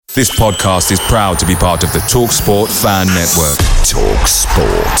This podcast is proud to be part of the TalkSport Fan Network.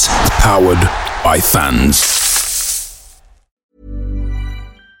 TalkSport. Powered by fans.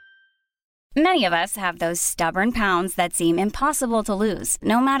 Many of us have those stubborn pounds that seem impossible to lose,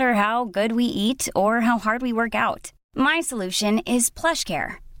 no matter how good we eat or how hard we work out. My solution is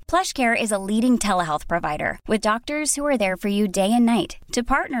PlushCare. PlushCare is a leading telehealth provider with doctors who are there for you day and night to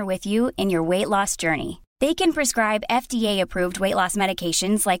partner with you in your weight loss journey. They can prescribe FDA-approved weight loss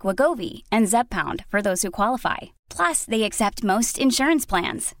medications like Wegovy and Zepbound for those who qualify. Plus, they accept most insurance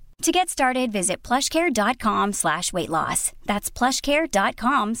plans. To get started, visit plushcare.com/weightloss. That's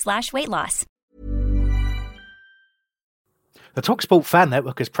plushcare.com/weightloss. The TalkSport Fan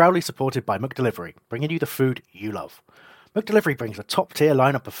Network is proudly supported by McDelivery, bringing you the food you love. McDelivery brings a top-tier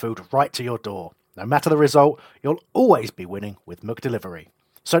lineup of food right to your door. No matter the result, you'll always be winning with McDelivery.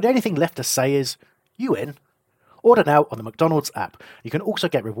 So the only thing left to say is, you in? Order now on the McDonald's app. You can also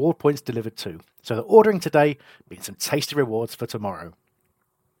get reward points delivered too, so that ordering today means some tasty rewards for tomorrow.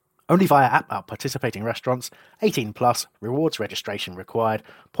 Only via app at participating restaurants, 18 plus, rewards registration required,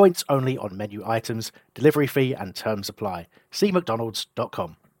 points only on menu items, delivery fee and terms apply. See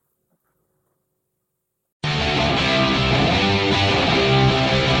mcdonalds.com.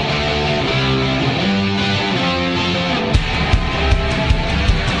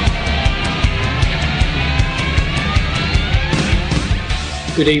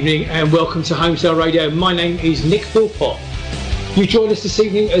 Good evening and welcome to Homesdale Radio. My name is Nick Philpott. You join us this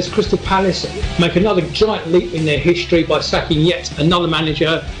evening as Crystal Palace make another giant leap in their history by sacking yet another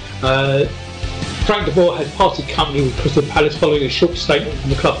manager. Frank de Boer has parted company with Crystal Palace following a short statement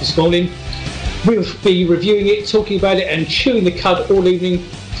from the club this morning. We'll be reviewing it, talking about it and chewing the cud all evening.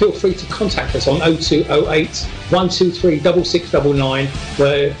 Feel free to contact us on 0208 123 6699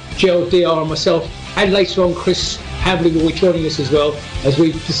 where Gerald, DR and myself, and later on Chris Hambley will be joining us as well as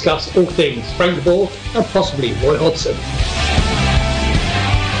we discuss all things Frank de Boer and possibly Roy Hodgson.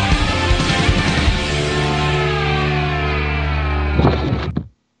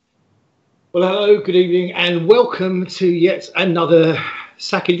 Well, hello, good evening, and welcome to yet another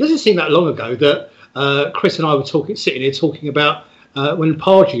sacking. It doesn't seem that long ago that Chris and I were sitting here talking about when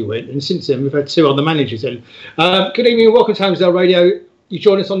Pardew went, and since then we've had two other managers in. Good evening and welcome to Homesdale Radio. You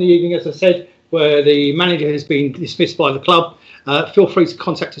join us on the evening, as I said, where the manager has been dismissed by the club. Feel free to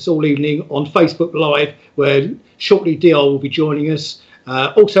contact us all evening on Facebook Live, where shortly DR will be joining us.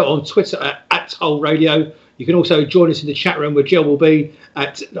 Also on Twitter at Hull Radio. You can also join us in the chat room where Jill will be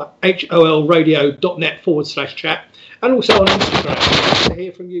at holradio.net/chat. And also on Instagram. We want to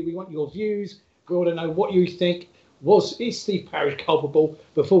hear from you. We want your views. We want to know what you think. Is Steve Parish culpable?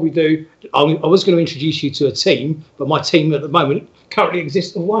 Before we do, I was going to introduce you to a team, but my team at the moment currently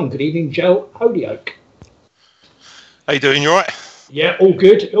exists of one. Good evening, Joe Holyoke. How you doing? You all right? Yeah, all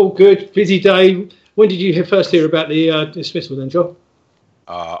good, all good. Busy day. When did you first hear about the dismissal then, Joe?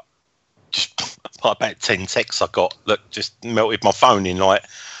 Just about 10 texts I got that just melted my phone in like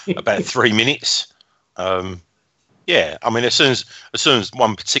about 3 minutes. Yeah, I mean, as soon as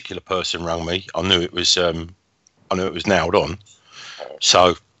one particular person rang me, I knew it was nailed on.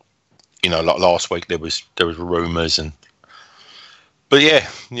 So, like last week there was rumours but yeah,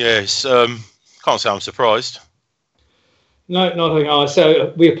 it's, can't say I'm surprised. No, nothing.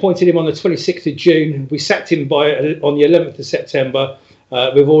 So we appointed him on the 26th of June. We sacked him on the 11th of September.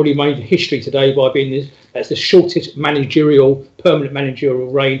 We've already made history today by being that's the shortest permanent managerial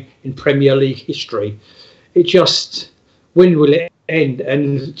reign in Premier League history. It just, when will it end?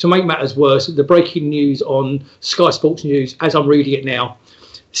 And to make matters worse, the breaking news on Sky Sports News, as I'm reading it now,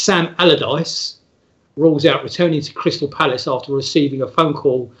 Sam Allardyce rules out returning to Crystal Palace after receiving a phone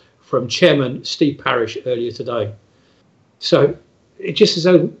call from Chairman Steve Parish earlier today. So it just as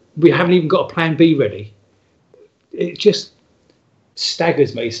though we haven't even got a plan B ready. It just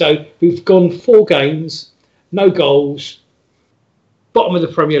staggers me. So we've gone 4 games, no goals, bottom of the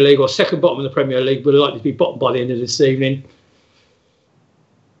Premier League, or second bottom of the Premier League. We're likely to be bottom by the end of this evening.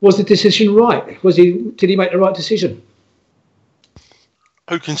 Was the decision right? Did he make the right decision?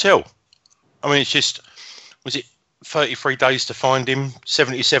 Who can tell? I mean, it's just, was it 33 days to find him,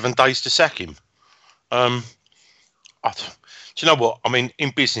 77 days to sack him? Do you know what? I mean,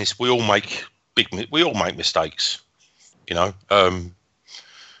 in business, we all make mistakes. I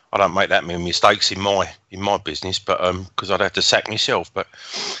don't make that many mistakes in my business, but because I'd have to sack myself. But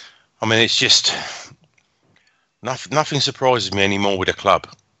I mean, it's just nothing surprises me anymore with the club.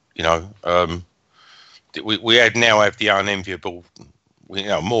 We now have the unenviable,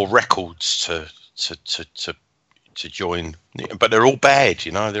 more records to join, but they're all bad.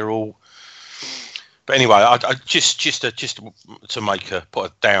 They're all But anyway, I just to put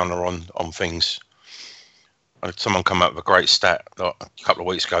a downer on things. Someone come up with a great stat a couple of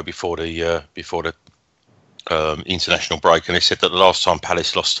weeks ago before the international break, and they said that the last time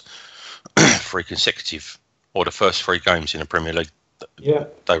Palace lost 3 consecutive, or the first 3 games in the Premier League,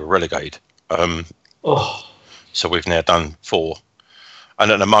 they were relegated. So we've now done 4,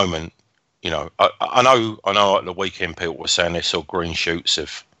 and at the moment, I know at the weekend people were saying they saw green shoots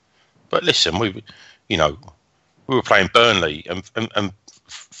of, but listen, we were playing Burnley, and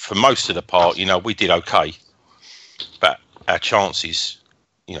for most of the part, we did okay, but our chances,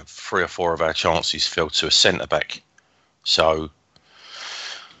 3 or 4 of our chances fell to a centre back. So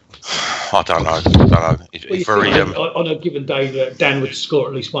I don't know. It's very on a given day, Dan would score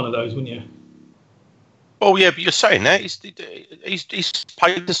at least one of those, wouldn't you? Well, yeah, but you're saying that he's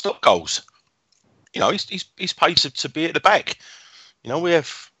paid to stop goals. He's paid to be at the back. We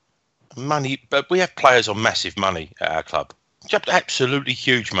have money, but we have players on massive money at our club, absolutely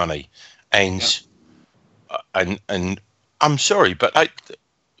huge money, and I'm sorry, but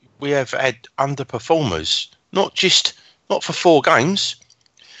we have had underperformers, not for 4 games,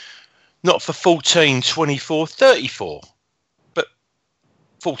 not for 14, 24, 34, but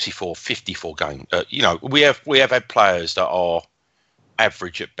 44, 54 games. We have had players that are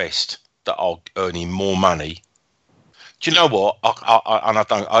average at best, that are earning more money. Do you know what?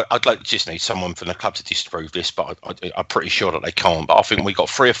 I'd like to just need someone from the club to disprove this, but I'm pretty sure that they can't. But I think we got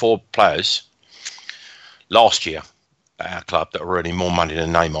 3 or 4 players last year at our club that are earning more money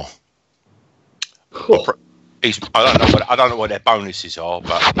than Neymar. I don't know what their bonuses are,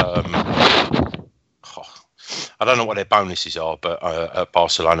 but I don't know what their bonuses are, but at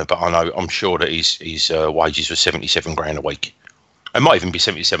Barcelona. But I'm sure that his wages were 77 grand a week. It might even be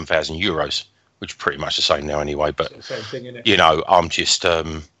 77,000 euros, which is pretty much the same now anyway. But same thing, isn't it? I'm just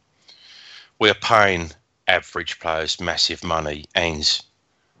we're paying average players massive money, and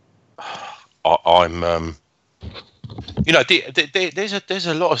I'm. There's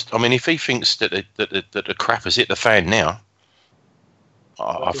a lot of. I mean, if he thinks that the crap has hit the fan now,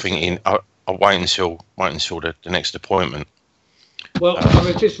 I think I'll wait until the next appointment. Well, I'm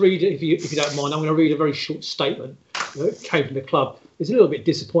going to just read it if you don't mind. I'm going to read a very short statement that came from the club. It's a little bit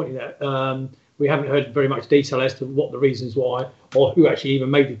disappointing that we haven't heard very much detail as to what the reasons why or who actually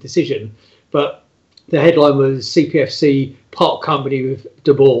even made the decision. But the headline was CPFC part company with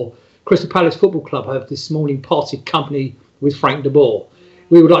De Boer. Crystal Palace Football Club have this morning parted company with Frank de Boer.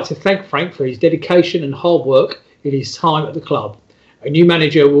 We would like to thank Frank for his dedication and hard work in his time at the club. A new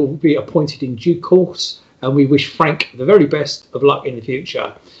manager will be appointed in due course, and we wish Frank the very best of luck in the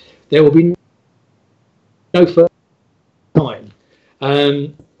future. There will be no further time.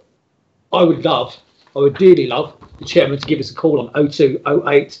 I would dearly love the chairman to give us a call on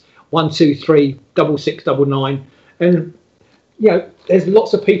 0208 123 6699. And there's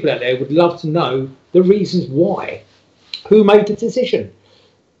lots of people out there who would love to know the reasons why. Who made the decision?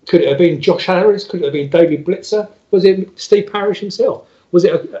 Could it have been Josh Harris? Could it have been David Blitzer? Was it Steve Parish himself? Was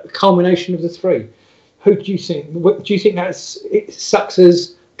it a culmination of the 3? Who do you think? Do you think it sucks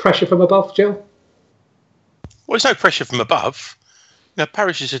as pressure from above, Joe? Well, there's no pressure from above.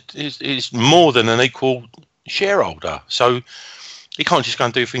 Parish is more than an equal shareholder, so he can't just go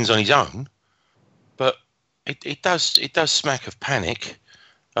and do things on his own. But it does smack of panic.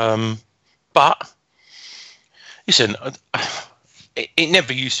 But listen, it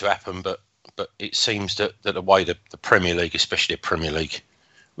never used to happen, but it seems that the way the Premier League, especially the Premier League,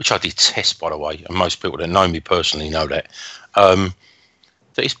 which I detest, by the way, and most people that know me personally know that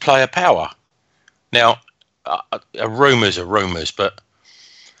it's player power. Now, rumours are rumours, but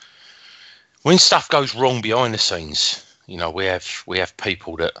when stuff goes wrong behind the scenes, we have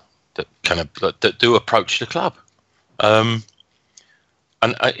people that do approach the club, and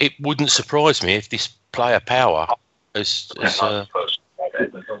it wouldn't surprise me if this player power has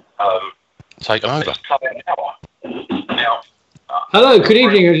taken over. Hello, good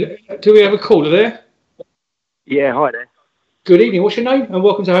evening. Do we have a caller there? Yeah, hi there. Good evening. What's your name? And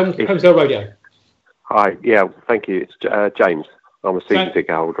welcome to Homesdale Radio. Hi. Yeah, thank you. It's James. I'm a season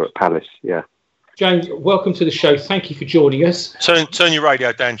ticket holder at Palace. Yeah. James, welcome to the show. Thank you for joining us. Turn your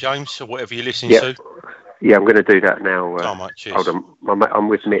radio down, James, or whatever you're listening to. Yeah, I'm going to do that now. Oh, mate, cheers. Hold on. I'm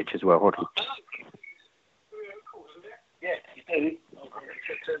with Mitch as well. Hold on.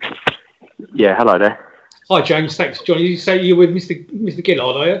 Yeah, hello there. Hi, James. Thanks for joining. You say you're with Mr.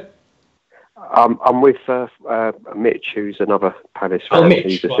 Gillard, are you? I'm with Mitch, who's another Palace fan. Mitch,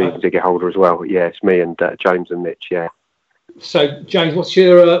 he's a season ticket holder as well. Yeah, it's me and James and Mitch. Yeah. So, James, what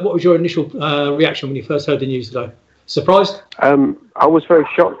was your initial reaction when you first heard the news today? Surprised? I was very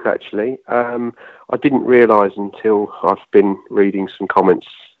shocked, actually. I didn't realise until I've been reading some comments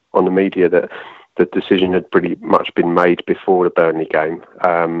on the media that the decision had pretty much been made before the Burnley game.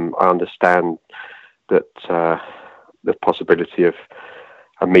 I understand that the possibility of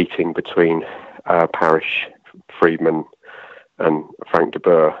a meeting between Parish, Freedman and Frank de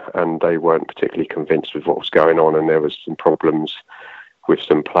Boer, and they weren't particularly convinced with what was going on, and there was some problems with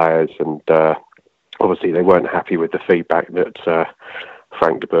some players, and obviously they weren't happy with the feedback that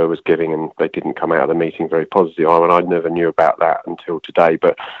Frank de Boer was giving, and they didn't come out of the meeting very positive. I never knew about that until today,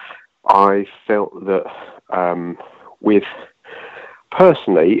 but I felt that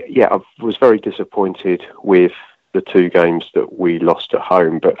personally, I was very disappointed with the two games that we lost at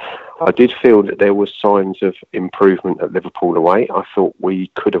home, but I did feel that there was signs of improvement at Liverpool away. I thought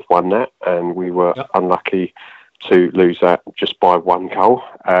we could have won that, and we were unlucky to lose that just by one goal.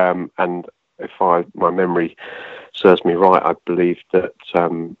 And if my memory serves me right, I believe that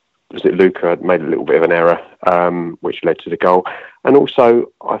was it Luca had made a little bit of an error, which led to the goal. And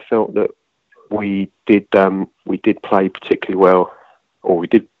also, I felt that we did play particularly well, or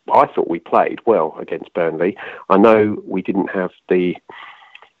I thought we played well against Burnley. I know we didn't have the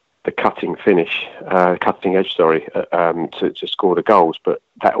cutting edge, to score the goals, but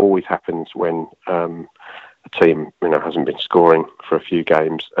that always happens when a team, hasn't been scoring for a few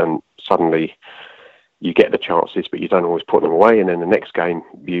games, and suddenly you get the chances, but you don't always put them away. And then the next game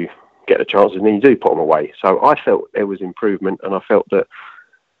you get the chances, and then you do put them away. So I felt there was improvement, and I felt that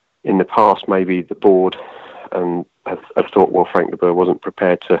in the past maybe the board and I thought, well, Frank de Boer wasn't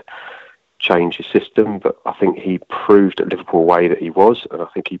prepared to change his system, but I think he proved at Liverpool way that he was, and I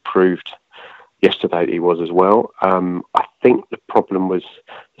think he proved yesterday that he was as well. I think the problem was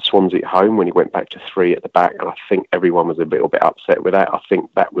Swansea at home when he went back to three at the back, and I think everyone was a little bit upset with that. I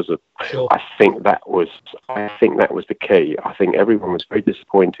think that was the key. I think everyone was very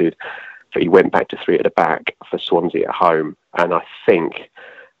disappointed that he went back to three at the back for Swansea at home, and I think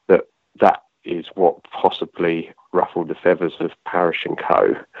that is what possibly ruffled the feathers of Parish and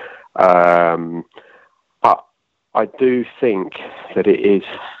co. But I do think that it is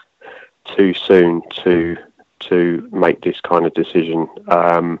too soon to make this kind of decision.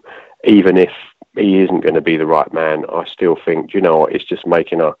 Even if he isn't going to be the right man, I still think, it's just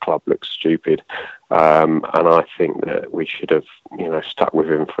making our club look stupid. And I think that we should have, stuck with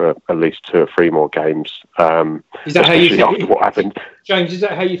him for at least 2 or 3 more games. Is that how you think? After what happened, James, is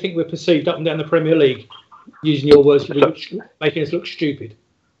that how you think we're perceived up and down the Premier League? Using your words, making us look stupid.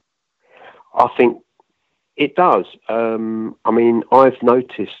 I think it does. I've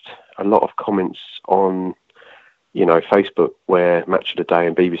noticed a lot of comments on, Facebook where Match of the Day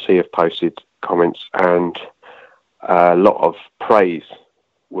and BBC have posted comments, and a lot of praise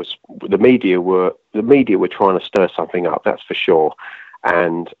was the media were trying to stir something up, that's for sure,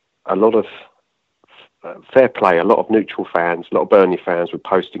 and a lot of fair play, a lot of neutral fans, a lot of Burnley fans were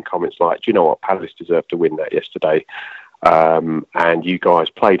posting comments like, do you know what, Palace deserved to win that yesterday, and you guys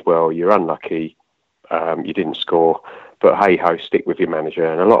played well, you're unlucky, you didn't score, but hey ho, stick with your manager.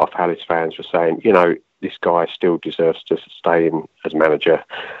 And a lot of Palace fans were saying, this guy still deserves to stay in as manager.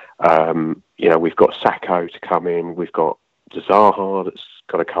 We've got Sacco to come in, we've got Zaha that's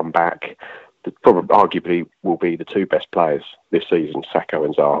got to come back. That probably arguably will be the 2 best players this season, Sacco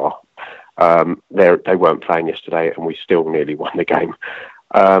and Zaha. They weren't playing yesterday, and we still nearly won the game.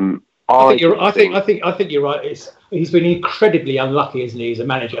 I think you're right. He's been incredibly unlucky, isn't he, as a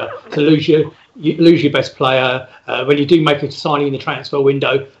manager, to lose your best player. When you do make a signing in the transfer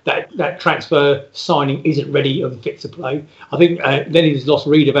window, that transfer signing isn't ready or fit to play. I think then he's lost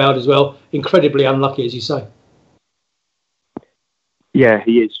Riedewald as well. Incredibly unlucky, as you say. Yeah,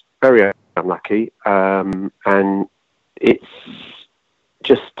 he is very unlucky, and it's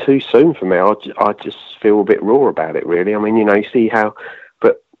just too soon for me. I just feel a bit raw about it, really. You see how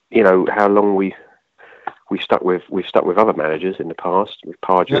long we've stuck with other managers in the past, with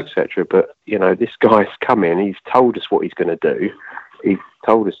Pardew, etc. But this guy's come in. He's told us what he's going to do. He's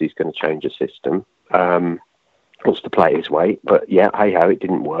told us he's going to change the system. Wants to play his way, but hey ho, it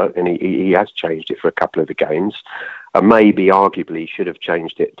didn't work, and he has changed it for a couple of the games. Maybe arguably should have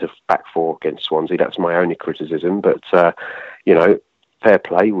changed it to back 4 against Swansea. That's my only criticism. But fair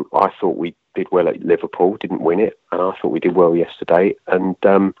play. I thought we did well at Liverpool, didn't win it, and I thought we did well yesterday. And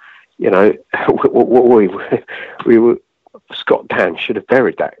we were Scott Dan should have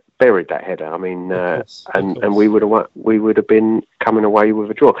buried that header. And we would have been coming away with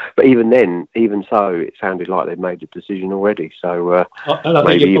a draw. But even so, it sounded like they'd made the decision already. So and I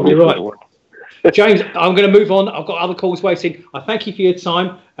think you're probably right. James, I'm going to move on. I've got other calls waiting. I thank you for your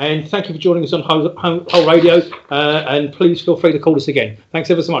time and thank you for joining us on Whole Radio. And please feel free to call us again. Thanks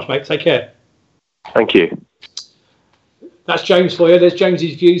ever so much, mate. Take care. Thank you. That's James for you. There's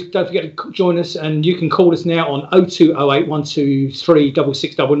James's views. Don't forget to join us, and you can call us now on 0208 123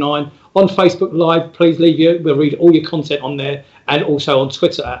 6699 on Facebook Live. Please we'll read all your content on there, and also on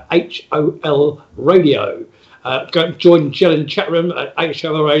Twitter at HOL Radio. Join Jill in the chat room at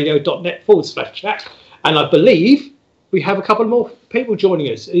holradio.net/chat. And I believe we have a couple more people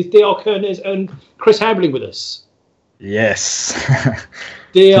joining us. Is DR Kernes and Chris Hambling with us? Yes.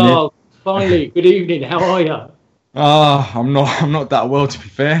 DR, finally, good evening. How are you? I'm not that well, to be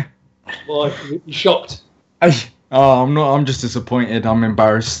fair. Why? You shocked? I'm just disappointed. I'm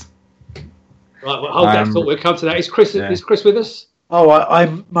embarrassed. Right, well, hold that thought. We'll come to that. Is Chris with us? Oh, I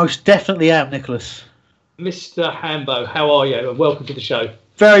most definitely am, Nicholas. Mr. Hambo, how are you? And welcome to the show.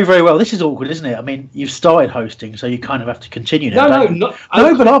 Very, very well. This is awkward, isn't it? I mean, you've started hosting, so you kind of have to continue now. No,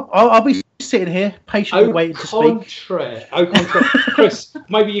 but I'll be sitting here patiently waiting to speak. Au contraire. Chris,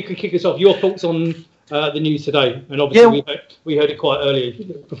 maybe you can kick us off. Your thoughts on the news today, and obviously we heard it quite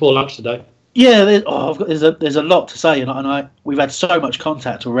early before lunch today. Yeah, there's a lot to say, and we've had so much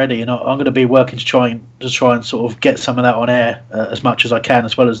contact already, and I'm going to be working to try and sort of get some of that on air as much as I can,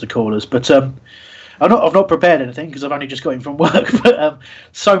 as well as the callers. But I've not prepared anything because I've only just got in from work. But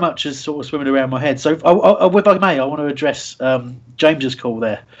so much is sort of swimming around my head. So if I may, I want to address James's call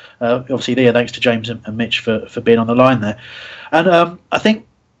there. Obviously, thanks to James and Mitch for being on the line there, and I think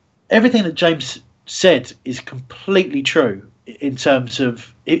everything that James said is completely true in terms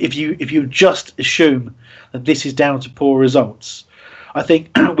of if you just assume that this is down to poor results. I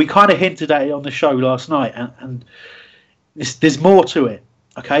think we kind of hinted at it on the show last night, and there's more to it.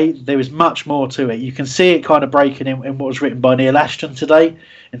 Okay, there is much more to it. You can see it kind of breaking in what was written by Neil Ashton today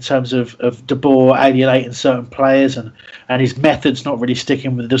in terms of De Boer alienating certain players and his methods not really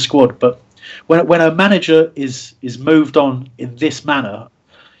sticking with the squad. But when a manager is moved on in this manner,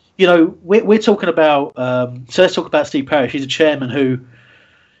 you know, we're talking about. So let's talk about Steve Parish. He's a chairman who,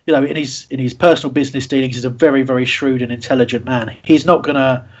 you know, in his personal business dealings, is a very, very shrewd and intelligent man. He's not going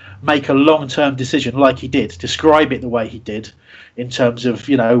to make a long-term decision like he did, describe it the way he did, in terms of,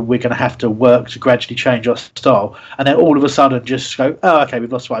 you know, we're going to have to work to gradually change our style, and then all of a sudden just go, oh, okay,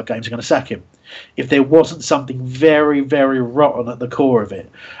 we've lost 5 games, we're going to sack him. If there wasn't something very, very rotten at the core of it,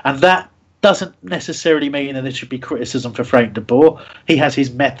 and that doesn't necessarily mean that there should be criticism for Frank de Boer. He has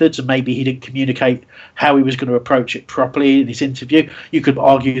his methods, and maybe he didn't communicate how he was going to approach it properly in his interview. You could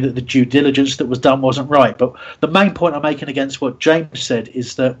argue that the due diligence that was done wasn't right. But the main point I'm making against what James said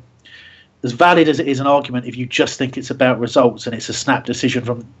is that, as valid as it is an argument, if you just think it's about results and it's a snap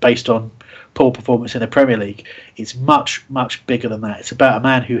decision based on poor performance in the Premier League, it's much, much bigger than that. It's about a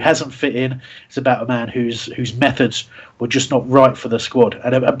man who hasn't fit in. It's about a man whose methods were just not right for the squad,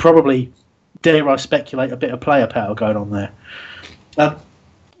 and probably, dare I speculate, a bit of player power going on there. I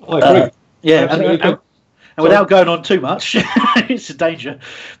agree. And without going on too much, it's a danger.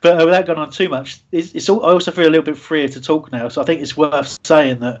 But without going on too much, I also feel a little bit freer to talk now. So I think it's worth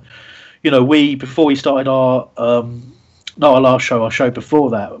saying that, you know, before we started our not our last show, our show before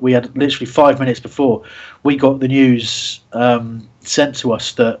that, we had literally 5 minutes before we got the news sent to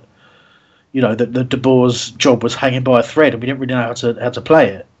us that, you know, that the De Boer's job was hanging by a thread, and we didn't really know how to play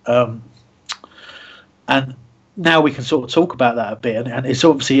it. And now we can sort of talk about that a bit, and it's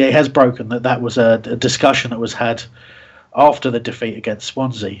obviously, it has broken that was a discussion that was had after the defeat against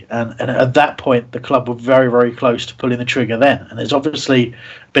Swansea, and at that point the club were very, very close to pulling the trigger then, and there's obviously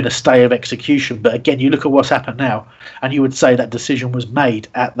been a stay of execution. But again, you look at what's happened now, and you would say that decision was made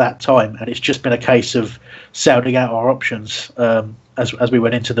at that time, and it's just been a case of sounding out our options as we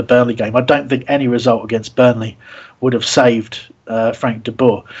went into the Burnley game. I don't think any result against Burnley would have saved Frank de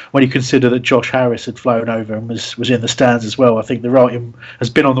Boer. When you consider that Josh Harris had flown over and was in the stands as well, I think the writing has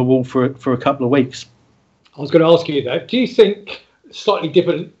been on the wall for a couple of weeks. I was going to ask you that. Do you think, slightly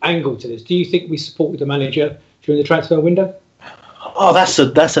different angle to this, do you think we supported the manager during the transfer window? Oh, that's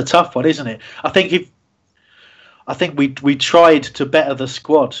a tough one, isn't it? I think we tried to better the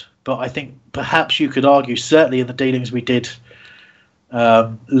squad, but I think perhaps you could argue, certainly in the dealings we did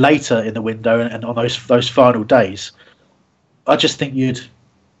later in the window and on those final days, I just think you'd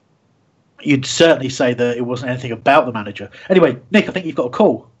certainly say that it wasn't anything about the manager. Anyway, Nick, I think you've got a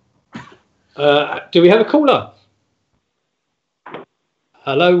call. Do we have a caller?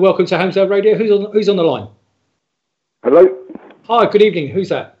 Hello, welcome to Hamzo Radio. Who's on the line? Hello. Hi, good evening. Who's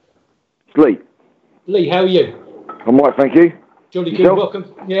that? It's Lee. Lee, how are you? I'm right, thank you. Jolly good.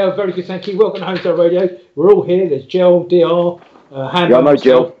 Welcome. Yeah, very good, thank you. Welcome to Hamzo Radio. We're all here. There's Gel, DR, Hambo. Yeah, I know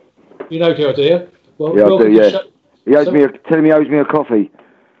Gel. You know Gerald, do you? Well, Yeah, I welcome do, to the yeah. show. He owes me a coffee.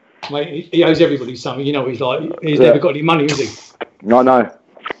 Mate, he owes everybody something. You know what he's like. He's never got any money, has he? I know.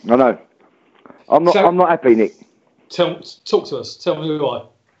 I'm not happy, Nick. Talk to us. Tell me why.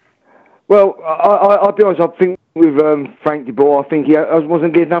 Well, I'll be honest. I think with Frank de Boer, I think he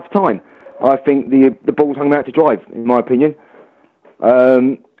wasn't getting enough time. I think the ball's hung out to drive, in my opinion.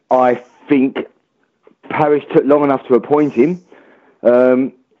 I think Parish took long enough to appoint him.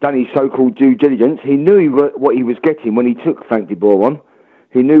 Done his so-called due diligence. He knew what he was getting when he took Frank de Boer on.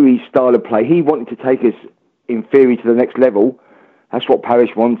 He knew his style of play. He wanted to take us, in theory, to the next level. That's what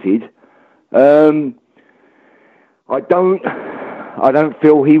Parish wanted. I don't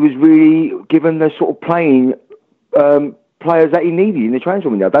feel he was really given the sort of playing players that he needed in the transfer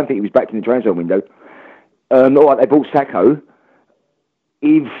window. I don't think he was backed in the transfer window. All right, they bought Sacco.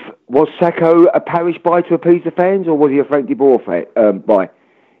 Was Sacco a Parish buy to appease the fans, or was he a Frank de Boer buy?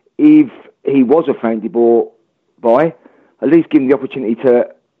 If he was a Frank de Boer buy, at least give him the opportunity to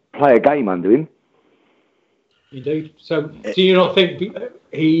play a game under him. Indeed. So, do you not think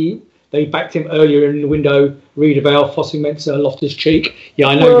they backed him earlier in the window? Riedewald, Fossing-Mensah, Loftus-Cheek. Yeah,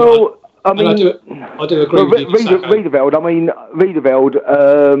 I know. Well, I mean, I do agree with you. Riedewald. I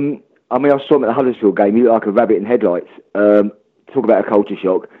saw him at the Huddersfield game. He looked like a rabbit in headlights. Talk about a culture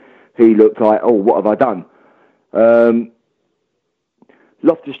shock. He looked like, oh, what have I done?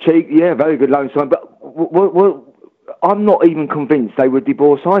 Loftus-Cheek, yeah, very good loan sign. But I'm not even convinced they were De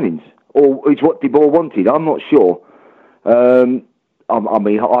Boer signings, or it's what De Boer wanted. I'm not sure. I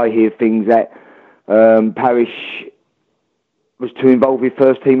hear things that Parish was too involved with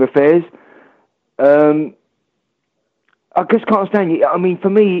first team affairs. I just can't stand it. I mean, for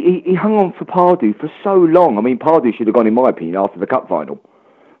me, he hung on for Pardew for so long. I mean, Pardew should have gone, in my opinion, after the cup final.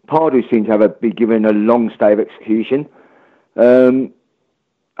 Pardew seemed to have been given a long stay of execution.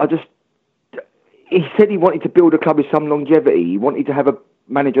 He said he wanted to build a club with some longevity. He wanted to have a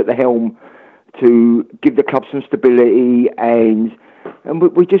manager at the helm to give the club some stability, and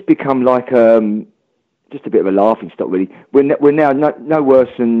we just become like just a bit of a laughing stock, really. We're now no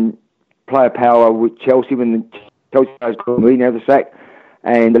worse than player power with Chelsea when the Chelsea players got Mourinho the sack,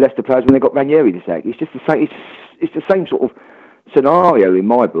 and the Leicester players when they got Ranieri the sack. It's just the same. It's the same sort of scenario in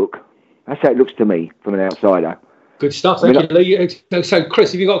my book. That's how it looks to me from an outsider. Good stuff. Thank you, Lee. So,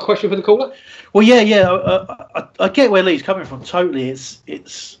 Chris, have you got a question for the caller? Well, yeah. I get where Lee's coming from. Totally.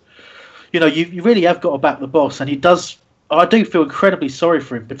 It's you really have got to back the boss, and he does. I do feel incredibly sorry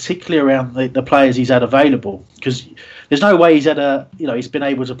for him, particularly around the players he's had available, because there's no way he's had he's been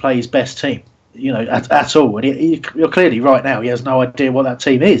able to play his best team, at all. And you're clearly right now, he has no idea what that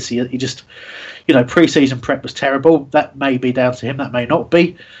team is. He just, pre-season prep was terrible. That may be down to him. That may not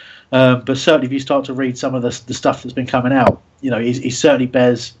be. But certainly, if you start to read some of the stuff that's been coming out, he certainly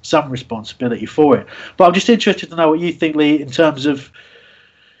bears some responsibility for it. But I'm just interested to know what you think, Lee, in terms of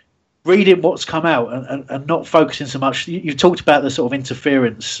reading what's come out and not focusing so much. You talked about the sort of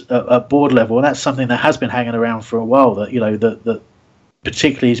interference at board level, and that's something that has been hanging around for a while. That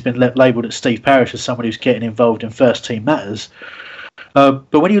particularly has been labelled at Steve Parish as somebody who's getting involved in first team matters.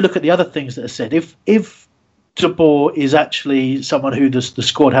 But when you look at the other things that are said, if De Boer is actually someone who the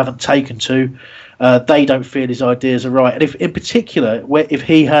squad haven't taken to, they don't feel his ideas are right, and if in particular, if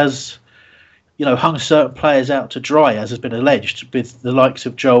he has hung certain players out to dry, as has been alleged, with the likes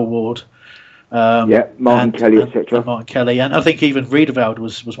of Joel Ward, Martin Kelly, etc. Martin Kelly, and I think even Riedewald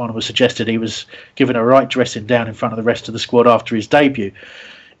was one who was suggested he was given a right dressing down in front of the rest of the squad after his debut.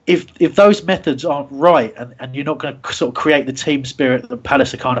 If those methods aren't right, and you're not going to sort of create the team spirit that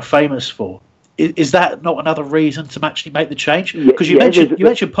Palace are kind of famous for, is that not another reason to actually make the change? Because you mentioned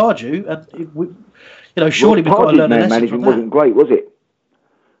Pardew, and surely we've got to learn a lesson management from that. Wasn't great, was it?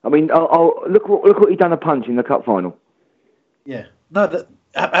 I mean, look what he done a punch in the cup final. Yeah, no,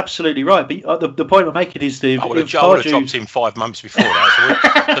 absolutely right. But the point I'm making is I would have dropped him 5 months before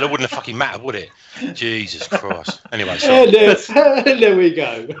that, so it wouldn't have fucking mattered, would it? Jesus Christ. Anyway, sorry. There we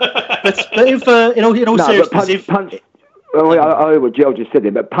go. but if, in all seriousness, Punch. Well, I heard what Joe just said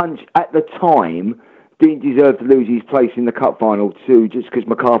there, but Punch at the time didn't deserve to lose his place in the cup final too, just because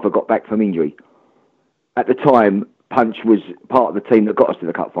MacArthur got back from injury. At the time, Punch was part of the team that got us to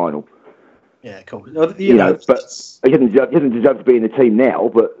the cup final. Yeah, cool. But he doesn't deserve to be in the team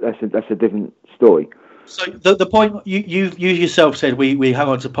now. But that's a different story. So the point you yourself said we hung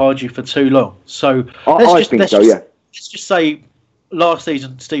on to Pardew for too long. So I think so. Let's just say last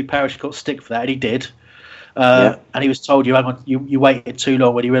season Steve Parish got stick for that, and he did. And he was told, you waited too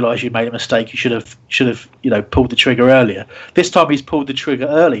long when you realised you made a mistake. You should have pulled the trigger earlier. This time he's pulled the trigger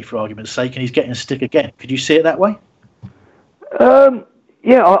early, for argument's sake, and he's getting a stick again. Could you see it that way?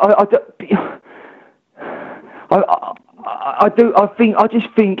 Yeah, I just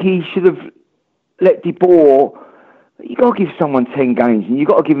think he should have let De Boer. You got to give someone 10 games, and you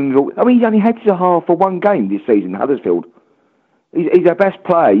got to give him. I mean, he's only had Zaha for one game this season, Huddersfield. He's our best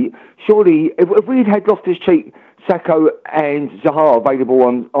player. Surely, if we had Loftus-Cheek, Sakho, and Zaha available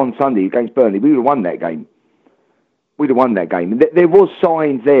on Sunday against Burnley, we would have won that game. We'd have won that game. And there was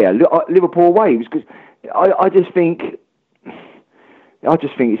signs there. Liverpool away, because I just think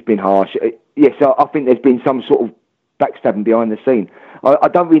it's been harsh. Yes, I think there's been some sort of backstabbing behind the scene. I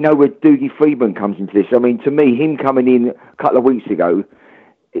don't really know where Dougie Freedman comes into this. I mean, to me, him coming in a couple of weeks ago,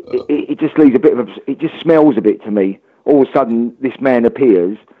 it just leaves a bit of it just smells a bit to me. All of a sudden, this man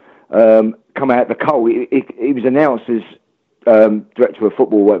appears, come out the cold. He was announced as director of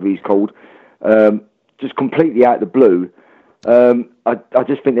football, whatever he's called, just completely out of the blue. I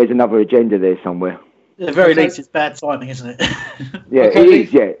just think there's another agenda there somewhere. At the very least, it's bad timing, isn't it? Yeah, okay, it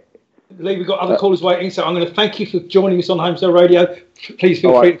is, yeah. Lee, we've got other callers waiting, so I'm going to thank you for joining us on Homestead Radio. Please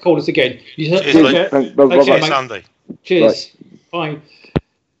feel free to call us again. Cheers, Lee. Thanks, Sunday. Cheers. Right. Bye.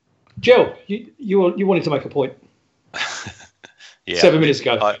 Jill, you wanted to make a point. Yeah, 7 minutes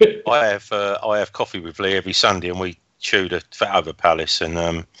ago. I have coffee with Lee every Sunday, and we chew the fat over Palace,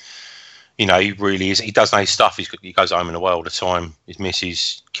 and you know, he really is. He does know his stuff. He goes home in the way all the time. His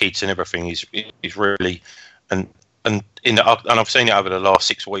missus, kids, and everything. He's really and I've seen it over the last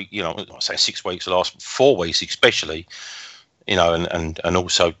 6 weeks. You know, I say 6 weeks, the last 4 weeks especially. You know, and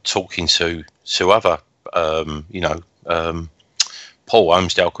also talking to other Paul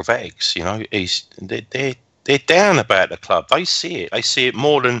Holmesdale Cravatics. You know, they're down about the club. They see it. They see it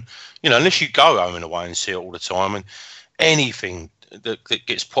more than, you know, unless you go home and away and see it all the time. And anything that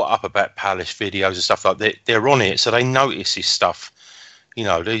gets put up about Palace videos and stuff like that, they're on it, so they notice this stuff. You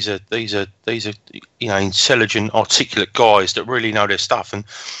know, these are you know, intelligent, articulate guys that really know their stuff, and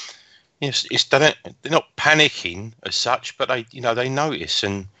yes, they're not panicking as such, but they notice.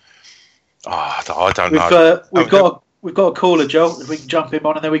 And I don't know. We've got a caller, Joe. If we can jump him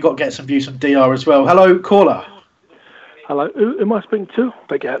on, and then we've got to get some views from DR as well. Hello, caller. Hello, who am I speaking to?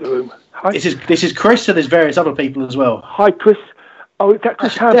 They get out of the room. Hi. This is Chris, and there's various other people as well. Hi, Chris. Oh, is that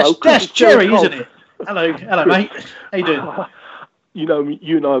Chris Hambo? That's Jerry, isn't it? Hello, mate. How you doing? You know,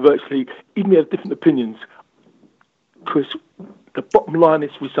 you and I virtually, even we have different opinions. Chris, the bottom line is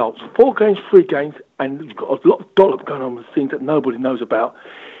results. 4 games, 3 games, and you've got a lot of dollop going on with things that nobody knows about.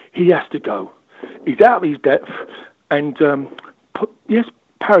 He has to go. He's out of his depth, and yes,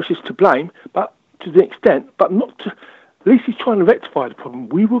 Parish is to blame, but to the extent, but not to. At least he's trying to rectify the problem.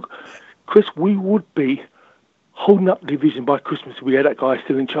 We would be holding up the division by Christmas if we had that guy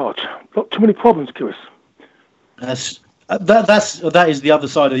still in charge. Not too many problems, Chris. That is the other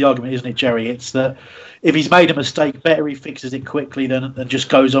side of the argument, isn't it, Jerry? It's that if he's made a mistake, better he fixes it quickly than just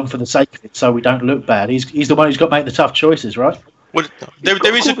goes on for the sake of it, so we don't look bad. He's the one who's got to make the tough choices, right? Well,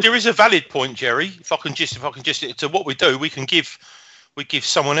 there is a valid point, Jerry. If I can just to what we do, we give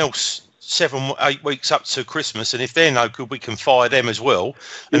someone else 7-8 weeks up to Christmas, and if they're no good, we can fire them as well.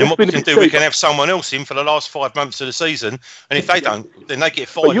 And then what we can do, we can have someone else in for the last 5 months of the season, and if they don't, then they get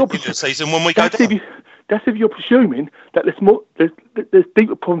fired at the end of the season when we go down. That's if you're presuming that there's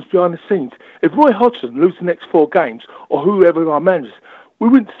deeper problems behind the scenes. If Roy Hodgson loses the next 4 games, or whoever our managers, we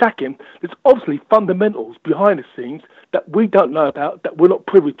wouldn't sack him. There's obviously fundamentals behind the scenes that we don't know about, that we're not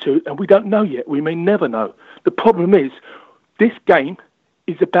privy to, and we don't know yet. We may never know. The problem is, this game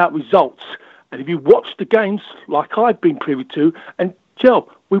is about results. And if you watch the games like I've been privy to, and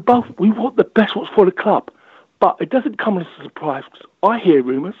Joe, we want the best what's for the club. But it doesn't come as a surprise. I hear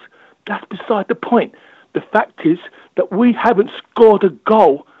rumours. That's beside the point. The fact is that we haven't scored a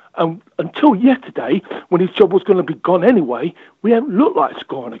goal until yesterday, when his job was going to be gone anyway. We haven't looked like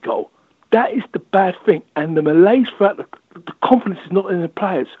scoring a goal. That is the bad thing. And the malaise throughout the confidence is not in the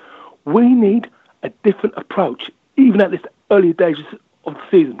players. We need a different approach, even at this early days of the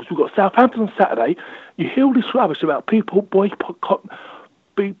season, because we've got Southampton on Saturday. You hear all this rubbish about people boycotting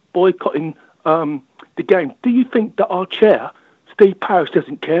the game. Do you think that our chair, Steve Parish,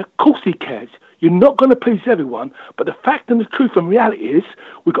 doesn't care? Of course he cares. You're not going to please everyone, but the fact and the truth and reality is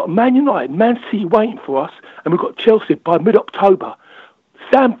we've got Man United, Man City waiting for us, and we've got Chelsea by mid-October.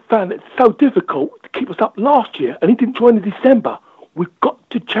 Sam found it so difficult to keep us up last year, and he didn't join in December. We've got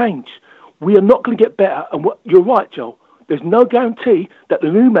to change. We are not going to get better, and you're right, Joel. There's no guarantee that the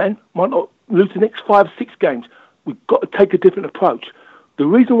new man might not lose the next 5 or 6 games. We've got to take a different approach. The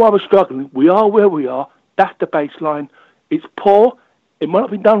reason why we're struggling, we are where we are. That's the baseline. It's poor. It might not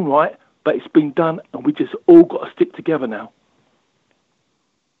be done right, but it's been done, and we just all got to stick together now.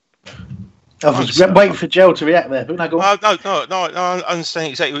 I was waiting for Joel to react there, but no, go on. No, I understand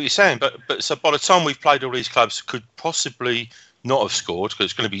exactly what you're saying, but so by the time we've played all these clubs, could possibly not have scored because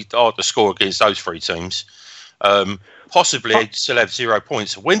it's going to be hard to score against those three teams. Possibly still have 0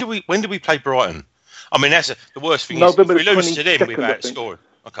 points. When do we play Brighton? I mean, that's the worst thing. Is if we lose to them without scoring.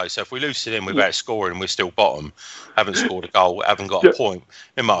 Okay, so if we lose to them without scoring, we're still bottom, haven't scored a goal, haven't got a point.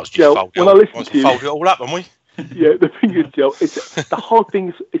 We might as well just fold it all up, haven't we? Yeah, the thing is, Joe, the whole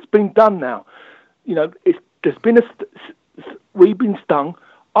thing it's been done now. You know, we've been stung.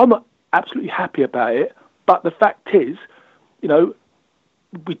 I'm not absolutely happy about it, but the fact is, you know,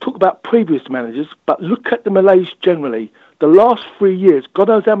 we talk about previous managers, but look at the Malays generally. The last 3 years, God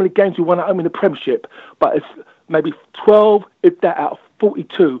knows how many games we won at home in the Premiership, but it's maybe 12, if that, out of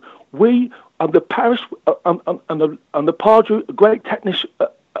 42. We, under Parish, under Pardew, a great technician,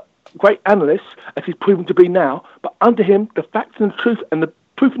 great analyst, as he's proven to be now, but under him, the facts and the truth, and the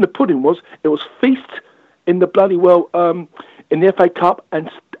proof in the pudding was, it was feast in the bloody in the FA Cup and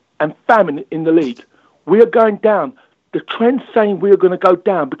famine in the league. We are going down. The trend's saying we are going to go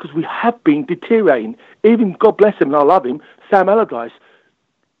down because we have been deteriorating. Even, God bless him, and I love him, Sam Allardyce,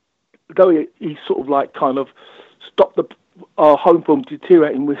 though he sort of like kind of stopped our home from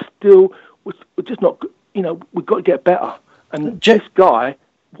deteriorating, we're just not, you know, we've got to get better. And this guy,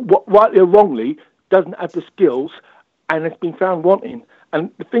 rightly or wrongly, doesn't have the skills and has been found wanting.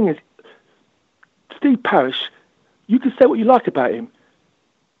 And the thing is, Steve Parish, you can say what you like about him.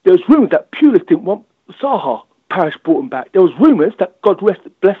 There was rumours that Pulis didn't want Zaha. Parish brought him back. There was rumours that, God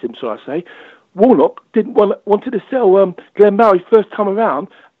bless him, so I say, Warnock didn't wanted to sell Glenn Murray first time around,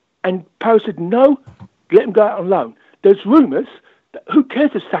 and Parish said no, let him go out on loan. There's rumours that who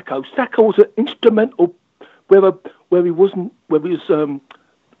cares of Sacco? Sacco was an instrumental, whether he was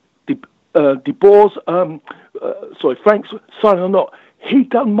De Boer's, Frank's signing or not. He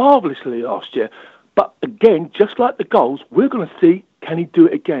done marvellously last year. But again, just like the goals, we're going to see, can he do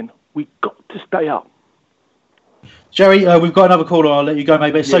it again? We've got to stay up. Jerry, we've got another caller. I'll let you go,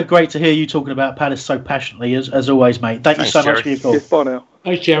 mate. But it's so great to hear you talking about Palace so passionately, as always, mate. Thanks you so much for your call. Yes, bye now.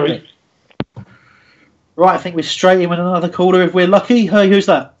 Thanks, Jerry. Right, I think we're straight in with another caller if we're lucky. Hey, who's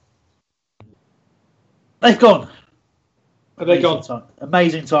that? They've gone. Have they gone?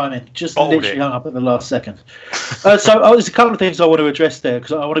 Amazing timing. Just literally hung up at the last second. There's a couple of things I want to address there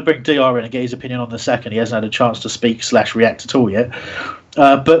because I want to bring DR in and get his opinion on the second. He hasn't had a chance to speak / react at all yet.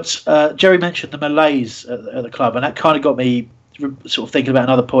 But Jerry mentioned the Malays at the club, and that kind of got me sort of thinking about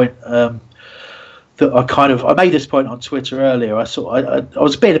another point that I made this point on Twitter earlier. I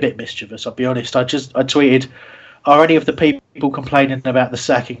was being a bit mischievous, I'll be honest. I tweeted, are any of the people complaining about the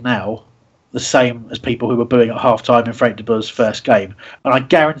sacking now the same as people who were booing at half-time in Frank de Boer's first game? And I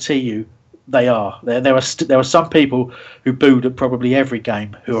guarantee you they are. There are some people who booed at probably every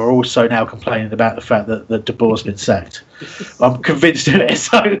game who are also now complaining about the fact that de Boer's been sacked. I'm convinced of it.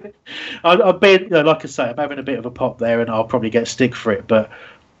 So I'm being, like I say, I'm having a bit of a pop there, and I'll probably get stick for it. But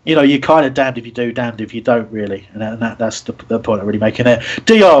you know, you're kind of damned if you do, damned if you don't, really. And that's the point I'm really making there.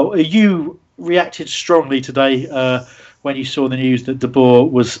 DR, you reacted strongly today when you saw the news that de Boer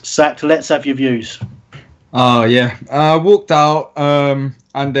was sacked. Let's have your views. Oh, yeah. I walked out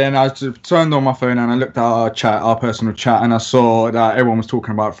and then I just turned on my phone and I looked at our personal chat, and I saw that everyone was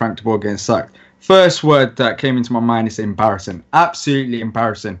talking about Frank de Boer getting sacked. First word that came into my mind is embarrassing. Absolutely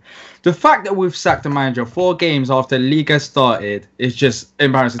embarrassing. The fact that we've sacked a manager 4 games after the league has started is just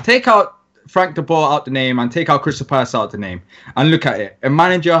embarrassing. Take out Frank de Boer out the name and take out Crystal Palace out the name and look at it. A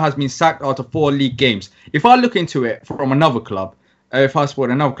manager has been sacked out of 4 league games. If I look into it from another club, if I support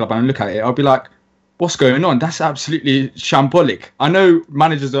another club and look at it, I'll be like, what's going on? That's absolutely shambolic. I know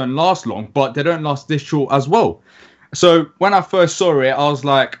managers don't last long, but they don't last this short as well. So when I first saw it, I was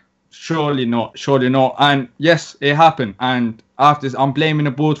like, surely not. And yes, it happened. And after this, I'm blaming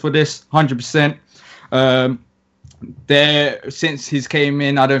the board for this 100%. Since he's came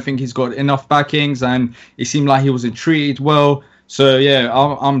in, I don't think he's got enough backings, and it seemed like he wasn't treated well. So yeah,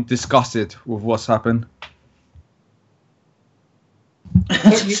 I'm disgusted with what's happened.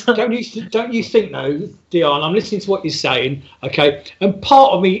 Don't you think though, Dion? I'm listening to what you're saying, okay, and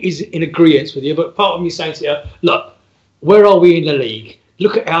part of me is in agreement with you, but part of me is saying to you, look, where are we in the league?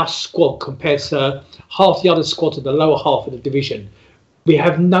 Look at our squad compared to half the other squads in the lower half of the division. We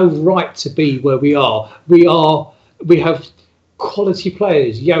have no right to be where we are. We have quality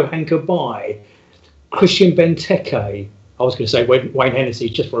players, Johan Cabaye, Christian Benteke. I was going to say Wayne Hennessy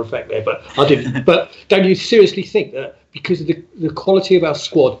just for effect there, but I didn't. But don't you seriously think that because of the quality of our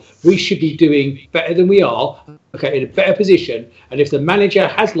squad, we should be doing better than we are, okay, in a better position? And if the manager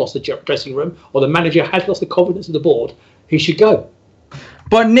has lost the dressing room or the manager has lost the confidence of the board, he should go.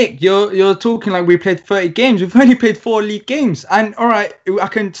 But Nick, you're talking like we played 30 games. We've only played 4 league games, and all right, I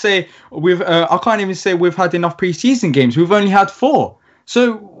can say I can't even say we've had enough preseason games. We've only had 4.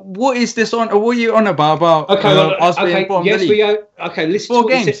 So what is this on? What are you on about? Us being bottom of the league? Okay, listen 4 to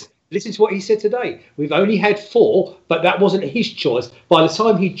games. Listen to what he said today. We've only had 4, but that wasn't his choice. By the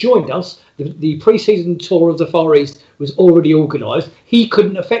time he joined us, the pre-season tour of the Far East was already organised. He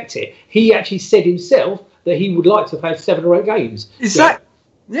couldn't affect it. He actually said himself that he would like to have had 7 or 8 games.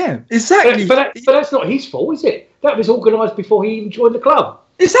 Yeah, exactly. But that's not his fault, is it? That was organised before he even joined the club.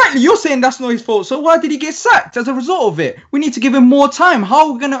 Exactly. You're saying that's not his fault. So why did he get sacked as a result of it? We need to give him more time. How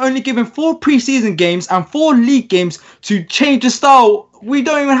are we going to only give him 4 pre-season games and 4 league games to change the style? We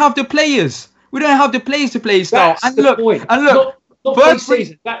don't even have the players. We don't have the players to play his style. That's the point. Not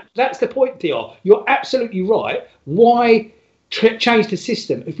pre-season. That's the point, DR. You're absolutely right. Why change the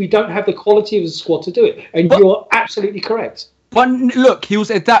system if we don't have the quality of the squad to do it? And you're absolutely correct. But look, he was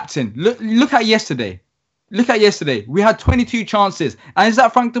adapting. Look at yesterday. We had 22 chances. And is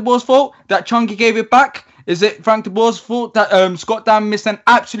that Frank de Boer's fault that Chunky gave it back? Is it Frank de Boer's fault that Scott Dann missed an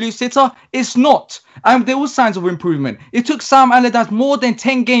absolute sitter? It's not. And there were signs of improvement. It took Sam Allardyce more than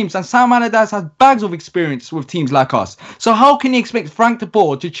 10 games, and Sam Allardyce has bags of experience with teams like us. So how can you expect Frank de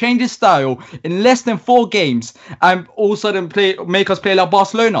Boer to change his style in less than 4 games and all of a sudden make us play like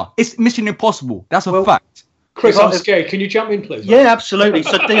Barcelona? It's mission impossible. That's a fact. Chris, I'm scared. Can you jump in, please? Yeah, absolutely.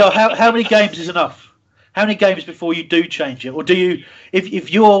 So, Dio, how many games is enough? How many games before you do change it, or do you? If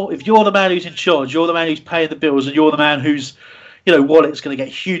you're the man who's in charge, you're the man who's paying the bills, and you're the man whose, wallet's going to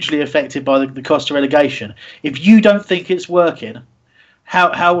get hugely affected by the cost of relegation. If you don't think it's working,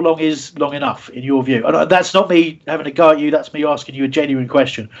 how long is long enough in your view? And that's not me having a go at you. That's me asking you a genuine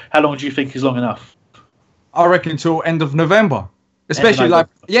question. How long do you think is long enough? I reckon till end of November. Especially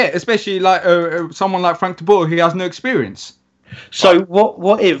like someone like Frank de Boer who has no experience. So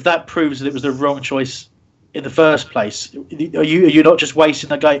what if that proves that it was the wrong choice in the first place? Are you not just wasting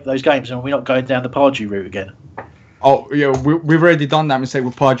those games, and we're not going down the Pardew route again? Oh yeah, we've already done that mistake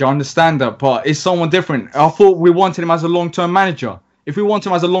with Pardew. I understand that, but it's someone different. I thought we wanted him as a long-term manager. If we want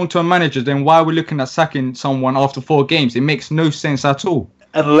him as a long-term manager, then why are we looking at sacking someone after 4 games? It makes no sense at all.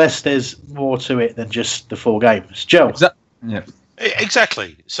 Unless there's more to it than just the 4 games. Joe? Yeah.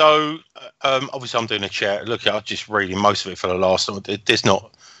 Exactly. So, obviously, I'm doing a chat. Look, I'm just reading most of it for the last. There's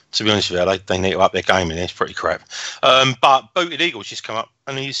not, to be honest with you, they need to up their game in it. It's pretty crap. But Booted Eagle's just come up,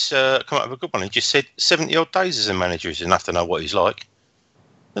 and he's come up with a good one. He just said 70 odd days as a manager is enough to know what he's like.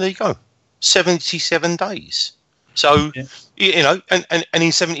 Well, there you go, 77 days. So, and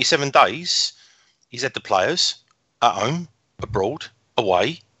in 77 days, he's had the players at home, abroad,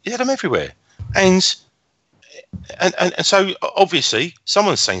 away. He's had them everywhere, and so obviously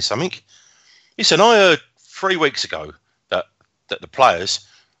someone's saying something. Listen, I heard 3 weeks ago that the players,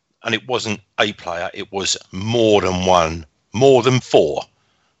 and it wasn't a player, it was more than one, more than 4,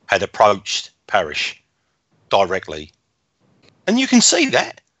 had approached Parish directly, and you can see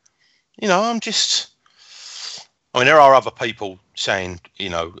that. There are other people saying,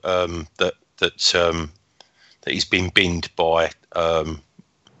 that he's been binned by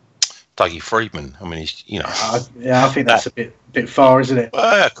Dougie Freedman. I mean, he's, I think that's a bit far, isn't it?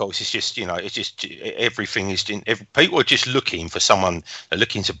 Well, of course, it's just, everything is. People are just looking for someone. They're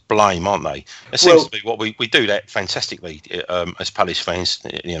looking to blame, aren't they? It seems to be what we do that fantastically as Palace fans.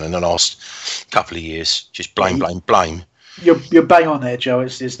 In the last couple of years, just blame. You're bang on there, Joe.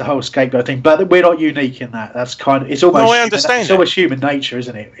 It's the whole scapegoat thing, but we're not unique in that. That's kind of it's almost. No, I understand. It's almost human nature,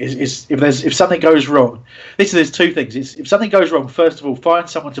 isn't it? If something goes wrong, there's 2 things. If something goes wrong, first of all, find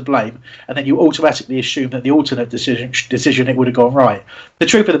someone to blame, and then you automatically assume that the alternate decision it would have gone right. The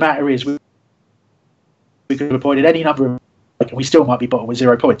truth of the matter is, we could have appointed any number of. And we still might be bottom with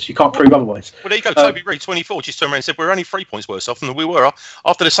 0 points. You can't prove otherwise. Well, there you go. Toby Reid, 24, just turned around and said we're only 3 points worse off than we were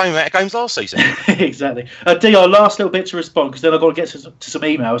after the same amount of games last season. Exactly. Dio, last little bit to respond, because then I've got to get to some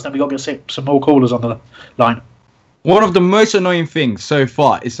emails, then we've got to get some more callers on the line. One of the most annoying things so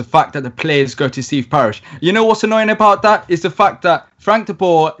far is the fact that the players go to Steve Parish. You know what's annoying about that? Is the fact that Frank de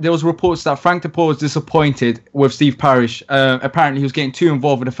Boer, there was reports that Frank de Boer was disappointed with Steve Parish. Apparently he was getting too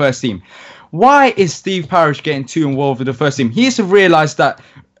involved with the first team. Why is Steve Parish getting too involved with the first team? He has to realise that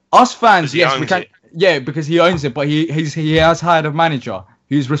us fans, yes, we can. Yeah, because he owns it, but he has hired a manager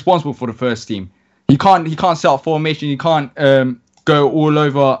who's responsible for the first team. He can't set up formation. He can't go all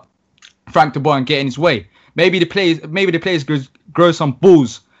over Frank de Boer and get in his way. Maybe the players grow some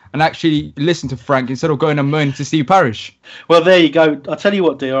balls and actually listen to Frank instead of going and moaning to Steve Parish. Well, there you go. I'll tell you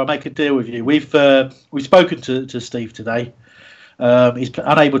what, dear. I'll make a deal with you. We've spoken to Steve today. He's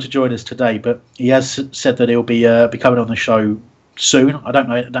unable to join us today, but he has said that he'll be coming on the show soon. I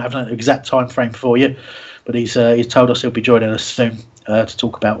don't have an exact time frame for you, but he's told us he'll be joining us soon to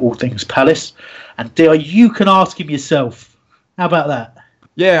talk about all things Palace. And Dio, you can ask him yourself. How about that?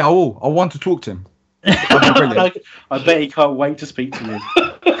 Yeah, I will. I want to talk to him. I bet he can't wait to speak to you.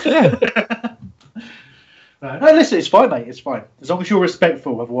 Yeah. No, listen, it's fine, mate. It's fine as long as you're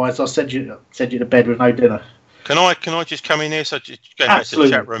respectful. Otherwise, I'll send you to bed with no dinner. Can I just come in here? So just going back to the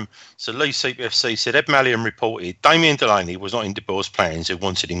chat room. So Lee CPFC said Ed Mallion reported Damien Delaney was not in De Boer's plans who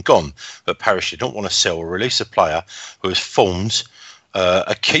wanted him gone, but Parish did not want to sell or release a player who has formed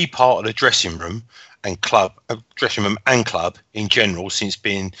a key part of the dressing room and club in general since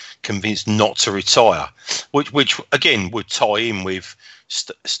being convinced not to retire, which again would tie in with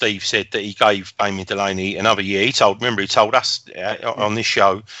Steve said that he gave Damien Delaney another year. He told us on this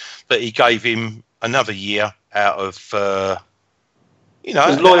show that he gave him another year out of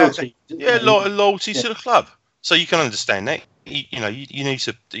loyalty. Loyalty to the club. So you can understand that. You need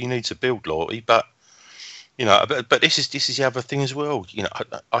to build loyalty, but but this is the other thing as well.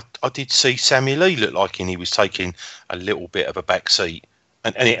 I did see Sammy Lee look like he was taking a little bit of a back seat.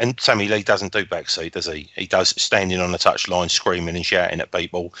 And Sammy Lee doesn't do backseat, does he? He does standing on the touchline, screaming and shouting at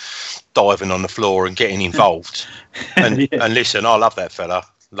people, diving on the floor and getting involved. And and listen, I love that fella.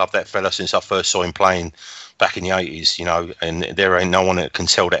 Love that fella since I first saw him playing back in the 80s, and there ain't no one that can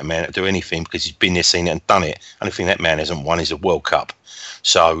tell that man to do anything because he's been there, seen it and done it. Only thing that man hasn't won is a World Cup.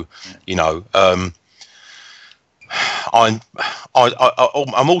 So, I'm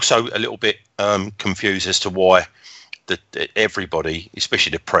also a little bit confused as to why everybody, especially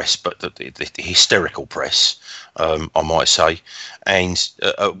the press, but the hysterical press, I might say, and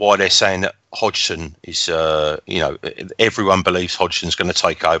why they're saying that Hodgson is, everyone believes Hodgson's going to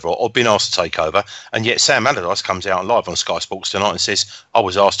take over or been asked to take over, and yet Sam Allardyce comes out live on Sky Sports tonight and says, I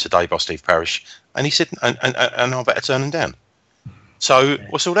was asked today by Steve Parish, and he said, and I better turn him down. So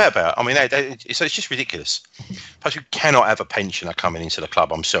what's all that about? I mean, it's just ridiculous. Plus, you cannot have a pensioner coming into the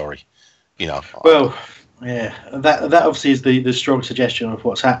club. I'm sorry, Well. Yeah, that obviously is the strong suggestion of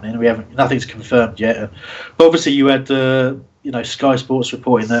what's happening. Nothing's confirmed yet. But obviously, you had Sky Sports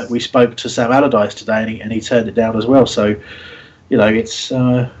reporting that we spoke to Sam Allardyce today, and he turned it down as well. So, it's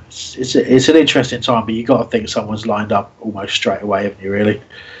an interesting time. But you got to think someone's lined up almost straight away, haven't you? Really?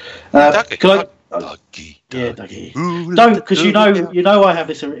 Dougie. Yeah, Dougie. No, because you know I have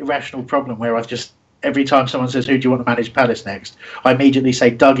this irrational problem where I just. Every time someone says, who do you want to manage Palace next? I immediately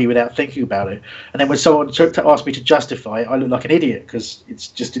say Dougie without thinking about it. And then when someone asks me to justify it, I look like an idiot because it's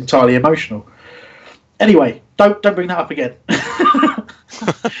just entirely emotional. Anyway, don't bring that up again.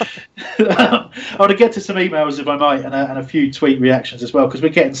 I want to get to some emails if I might and a few tweet reactions as well because we're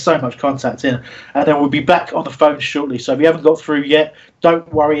getting so much contact in. And then we'll be back on the phone shortly. So if you haven't got through yet,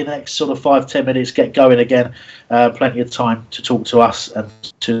 don't worry. In the next sort of 5-10 minutes, get going again. Plenty of time to talk to us and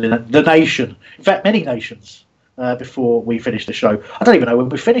to the nation. In fact, many nations before we finish the show. I don't even know when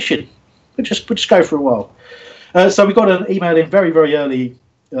we're finishing. We'll just go for a while. So we got an email in very, very early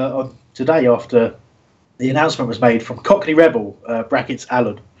on today after the announcement was made from Cockney Rebel, brackets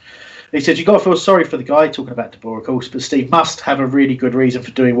Alan. He said, you've got to feel sorry for the guy, talking about De Boer, of course, but Steve must have a really good reason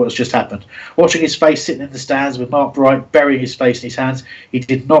for doing what has just happened. Watching his face sitting in the stands with Mark Bright burying his face in his hands, he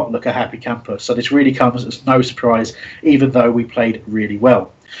did not look a happy camper. So this really comes as no surprise, even though we played really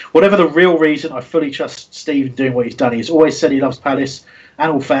well. Whatever the real reason, I fully trust Steve in doing what he's done. He's always said he loves Palace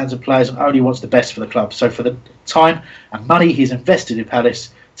and all fans and players and only wants the best for the club. So for the time and money he's invested in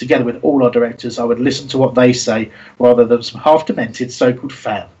Palace, together with all our directors, I would listen to what they say rather than some half-demented so-called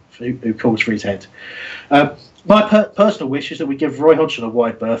fan who calls for his head. My personal wish is that we give Roy Hodgson a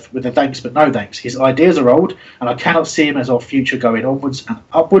wide berth with a thanks but no thanks. His ideas are old and I cannot see him as our future going onwards and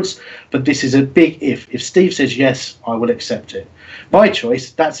upwards, but this is a big if. If Steve says yes, I will accept it. My choice,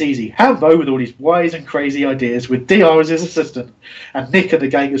 that's easy. Hambo with all these wise and crazy ideas with DR as his assistant and Nick and the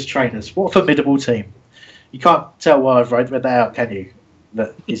gang as trainers. What a formidable team. You can't tell why I've read that out, can you?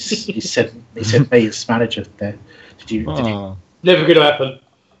 That he said me as manager there. Did you? Never going to happen.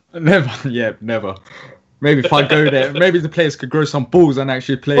 Never. Maybe if I go there, maybe the players could grow some balls and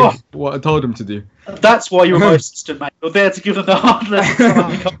actually play what I told them to do. That's why you're my assistant, mate. You're there to give them the hard lesson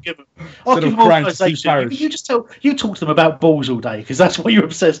I can't give them. I'll give them organisation. You talk to them about balls all day because that's what you're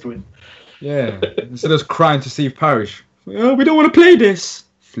obsessed with. Yeah. Instead of crying to Steve Parish, we don't want to play this.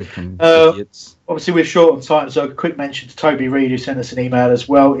 Flipping idiots. Obviously, we're short on time, so a quick mention to Toby Reid, who sent us an email as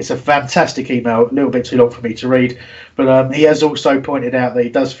well. It's a fantastic email, a little bit too long for me to read, but he has also pointed out that he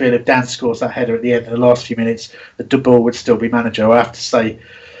does feel if Dan scores that header at the end in the last few minutes, that De Boer would still be manager. I have to say,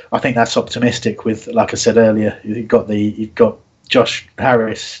 I think that's optimistic. With, like I said earlier, you've got Josh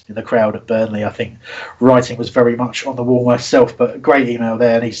Harris in the crowd at Burnley. I think writing was very much on the wall myself, but a great email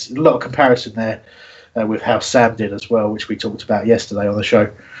there, and he's a lot of comparison there with how Sam did as well, which we talked about yesterday on the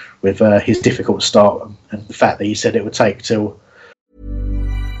show, with his difficult start and the fact that he said it would take till...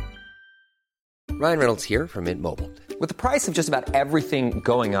 Ryan Reynolds here from Mint Mobile. With the price of just about everything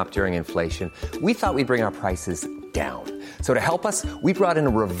going up during inflation, we thought we'd bring our prices down. So to help us, we brought in a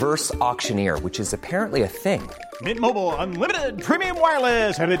reverse auctioneer, which is apparently a thing. Mint Mobile Unlimited Premium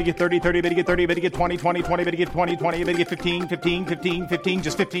Wireless. How to get 30, 30, bit to get 30, bit to get 20, 20, 20, bit to get 20, 20, bit to get 15, 15, 15, 15,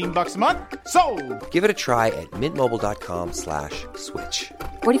 just $15 a month? Sold! Give it a try at mintmobile.com/switch.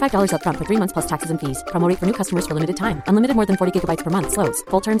 $45 up front for 3 months plus taxes and fees. Promo rate for new customers for limited time. Unlimited more than 40 gigabytes per month. Slows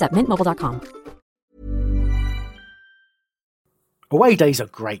full terms at mintmobile.com. Away days are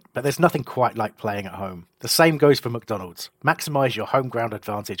great, but there's nothing quite like playing at home. The same goes for McDonald's. Maximise your home ground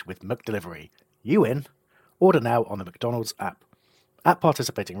advantage with McDelivery. You in? Order now on the McDonald's app. At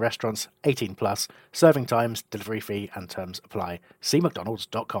participating restaurants, 18 plus, serving times, delivery fee and terms apply. See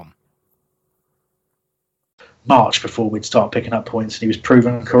mcdonalds.com. March before we'd start picking up points, and he was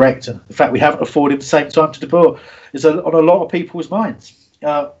proven correct. And the fact we haven't afforded the same time to De Boer is on a lot of people's minds.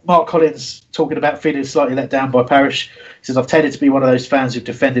 Mark Collins talking about feeling slightly let down by Parish. He says, I've tended to be one of those fans who've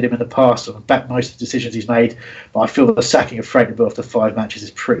defended him in the past and backed most of the decisions he's made, but I feel that the sacking of Frank de Boer after 5 matches is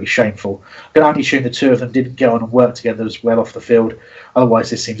pretty shameful. I can only assume the two of them didn't go on and work together as well off the field.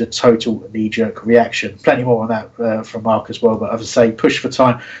 Otherwise, this seems a total knee-jerk reaction. Plenty more on that from Mark as well, but as I say, push for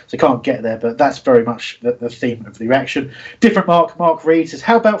time, so can't get there, but that's very much the theme of the reaction. Different Mark Reed says,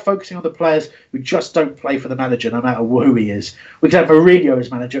 how about focusing on the players who just don't play for the manager no matter who he is? We could have Mourinho as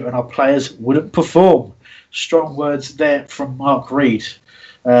manager and our players wouldn't perform. Strong words there from Mark Reed.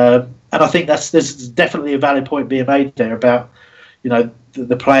 And I think there's definitely a valid point being made there about,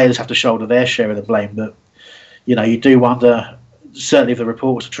 the players have to shoulder their share of the blame. But, you do wonder, certainly if the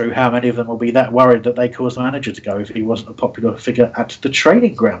reports are true, how many of them will be that worried that they caused the manager to go if he wasn't a popular figure at the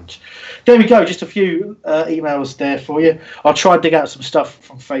training ground. There we go, just a few emails there for you. I'll try and dig out some stuff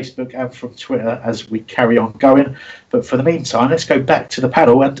from Facebook and from Twitter as we carry on going. But for the meantime, let's go back to the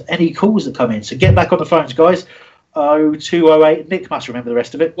panel and any calls that come in. So get back on the phones, guys. 0208. Nick must remember the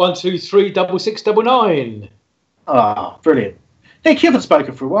rest of it. 123 6699. Ah, brilliant. Nick, you haven't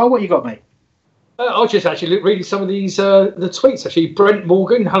spoken for a while. What you got, mate? I was just actually reading some of these the tweets. Actually, Brent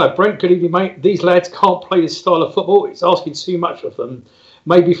Morgan. Hello, Brent. Good evening, mate. These lads can't play this style of football. It's asking too much of them.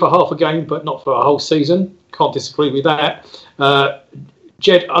 Maybe for half a game, but not for a whole season. Can't disagree with that.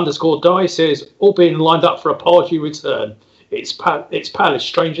 Jed_Die says, all being lined up for a Pardew return. It's Palace.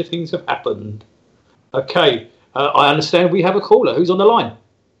 Stranger things have happened. Okay, I understand we have a caller. Who's on the line?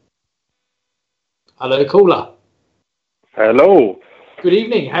 Hello, caller. Hello. Good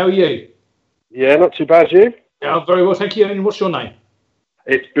evening. How are you? Yeah, not too bad, you? Yeah, I'm very well, thank you. And what's your name?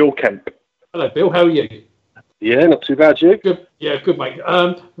 It's Bill Kemp. Hello, Bill. How are you? Yeah, not too bad, you? Good. Yeah, good, mate.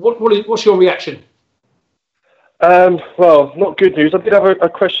 What's your reaction? Well, not good news. I did have a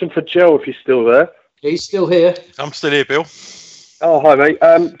question for Joe, if he's still there. He's still here. I'm still here, Bill. Oh, hi, mate.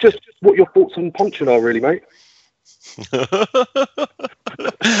 Just what your thoughts on Ponching are, really, mate?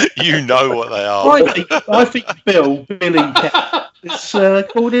 You know what they are. I think Billy is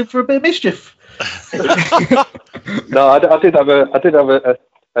called in for a bit of mischief. No, I did have a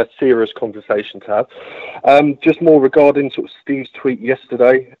serious conversation to have. Just more regarding sort of Steve's tweet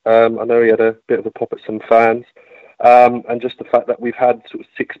yesterday. I know he had a bit of a pop at some fans. And just the fact that we've had sort of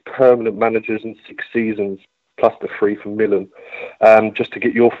 6 permanent managers in 6 seasons, plus the 3 from Milan. Just to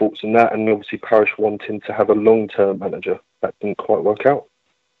get your thoughts on that, and obviously Parish wanting to have a long-term manager. That didn't quite work out.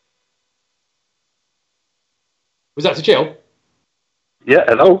 Was that to Jill? Yeah,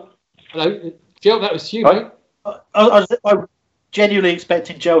 hello. Hello, Jill, that was you, mate. I'm genuinely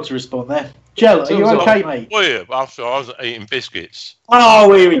expecting Joe to respond there. Joe, are you okay, mate? Well, yeah, after I was eating biscuits.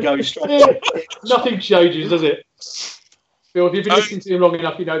 Oh, here we go. Nothing changes, does it? Bill, if you've been listening to him long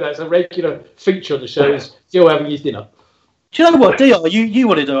enough, you know that's a regular feature of the show is still having his dinner. Do you know what, DR? You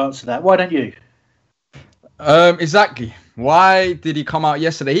wanted to answer that. Why don't you? Exactly. Why did he come out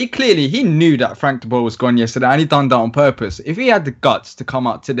yesterday? He knew that Frank de Boer was gone yesterday, and he done that on purpose. If he had the guts to come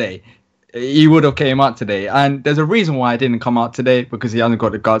out today, he would have came out today. And there's a reason why he didn't come out today, because he hasn't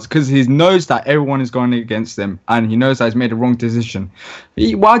got the guts. Because he knows that everyone is going against him, and he knows that he's made the wrong decision.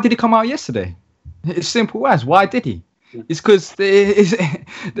 Why did he come out yesterday? It's simple as. Why did he? It's because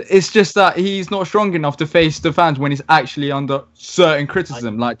it's just that he's not strong enough to face the fans when he's actually under certain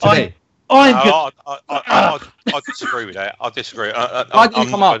criticism, like today. I disagree with that. I disagree. Why did you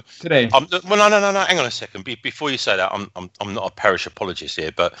come up today? Well, no. Hang on a second. Before you say that, I'm not a parish apologist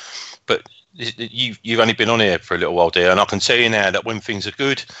here, but you've only been on here for a little while, dear, and I can tell you now that when things are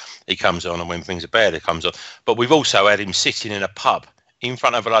good, he comes on, and when things are bad, he comes on. But we've also had him sitting in a pub in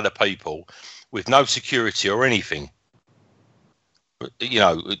front of a lot of people with no security or anything. You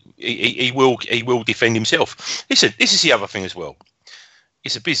know, he will defend himself. Listen, this is the other thing as well.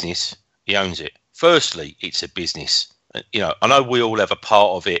 It's a business. He owns it. Firstly, it's a business. You know, I know we all have a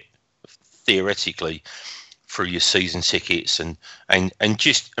part of it theoretically through your season tickets and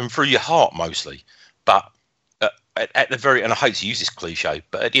through your heart mostly. But at the very, and I hate to use this cliche,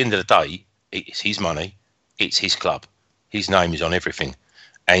 but at the end of the day, it's his money, it's his club, his name is on everything,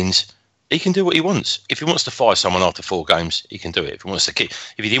 and he can do what he wants. If he wants to fire someone after 4 games, he can do it. If he wants to keep,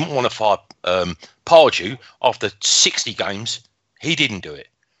 if he didn't want to fire Pardew after 60 games, he didn't do it.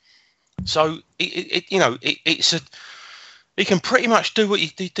 So it's a. He can pretty much do what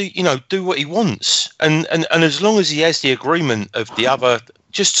do what he wants, and as long as he has the agreement of the other,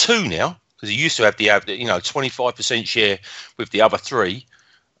 just 2 now, because he used to have the 25% share with the other 3,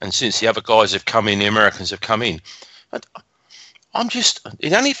 and since the other guys have come in, the Americans have come in. But I'm just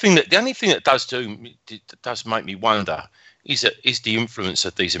the only thing that does make me wonder is the influence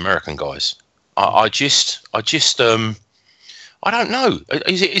of these American guys. I don't know.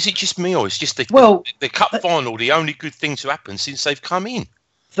 Is it just me, or is just the cup final the only good thing to happen since they've come in?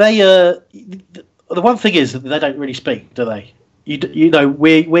 They the one thing is that they don't really speak, do they? You know,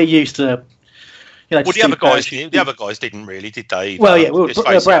 we're used to. You know, well, the other guys didn't really, did they? Well, yeah,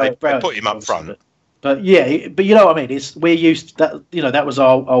 they put him up front. But yeah, but you know what I mean. We're used to that. You know, that was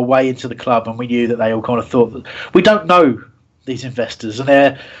our way into the club, and we knew that they all kind of thought that we don't know these investors, and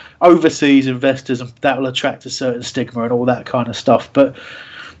they're overseas investors, and that will attract a certain stigma and all that kind of stuff. But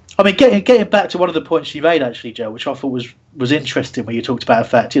I mean, getting back to one of the points you made, actually, Joe, which I thought was interesting, when you talked about the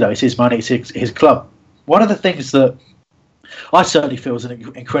fact, you know, it's his money, it's his club. One of the things that I certainly feel is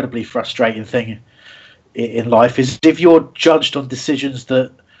an incredibly frustrating thing in life is if you're judged on decisions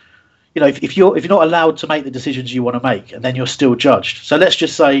that, you know, if you're not allowed to make the decisions you want to make, and then you're still judged. So let's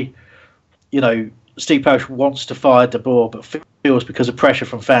just say, you know, Steve Parish wants to fire De Boer, but feels because of pressure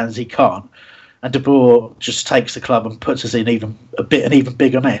from fans he can't, and De Boer just takes the club and puts us in an even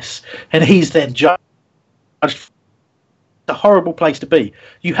bigger mess, and he's then judged. It's a horrible place to be.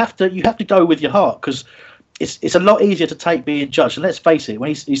 You have to go with your heart, because it's a lot easier to take being judged. And let's face it,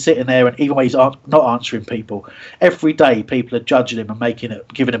 when he's sitting there, and even when he's not answering people, every day people are judging him and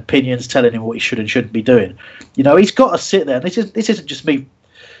giving opinions, telling him what he should and shouldn't be doing. You know, he's got to sit there. And this isn't just me.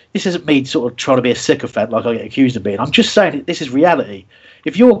 This isn't me sort of trying to be a sycophant like I get accused of being. I'm just saying this is reality.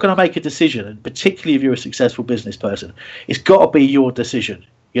 If you're going to make a decision, and particularly if you're a successful business person, it's got to be your decision.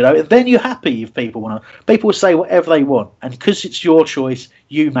 You know, and then you're happy if people want to. People will say whatever they want, and because it's your choice,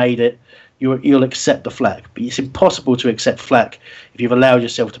 you made it. You'll accept the flack. But it's impossible to accept flack if you've allowed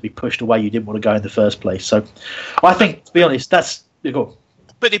yourself to be pushed away you didn't want to go in the first place. So, I think, to be honest, that's go.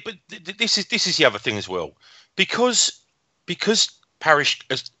 But this is the other thing as well, because Parish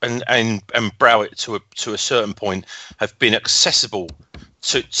and Browett to a certain point have been accessible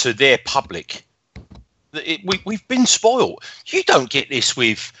to their public. We've been spoiled. You don't get this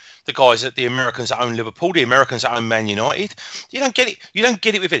with the guys that the Americans that own Liverpool, the Americans that own Man United. You don't get it. You don't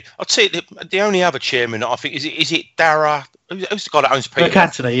get it with it. I'll tell you, the only other chairman that I think is it Dara. Who's the guy that owns Peter?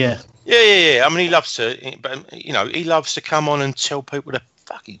 Cantona, yeah. Yeah. I mean, he loves to come on and tell people to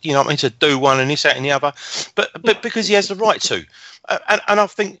to do one and this, that, and the other. But because he has the right to. And I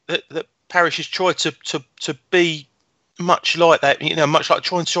think that Parish has tried to be much like that, much like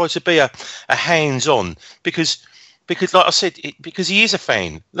try to be a hands-on, because like I said, because he is a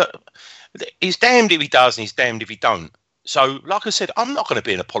fan. Look, he's damned if he does and he's damned if he don't. So, like I said, I'm not going to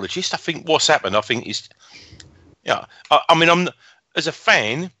be an apologist. I think what's happened, is, I'm as a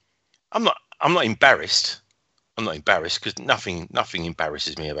fan, I'm not embarrassed. I'm not embarrassed because nothing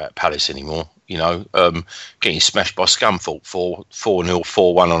embarrasses me about Palace anymore. Getting smashed by Scunthorpe 4-0,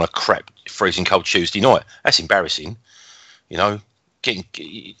 4-1 on a crap freezing cold Tuesday night. That's embarrassing. Getting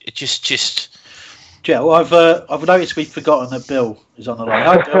it just. Joe, I've noticed we've forgotten that Bill is on the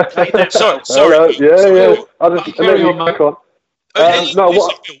line. Hi, Bill. Sorry. Yeah. I'll just let you back on. I've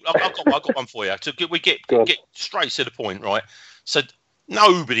got one for you. So we get straight to the point, right? So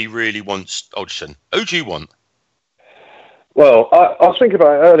nobody really wants Hodgson. Who do you want? Well, I was thinking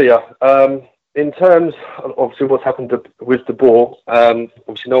about it earlier. In terms of obviously what's happened with De Boer,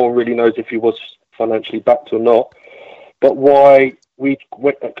 obviously no one really knows if he was financially backed or not. But why we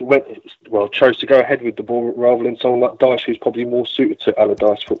chose to go ahead with De Boer rather than someone like Dyche, who's probably more suited to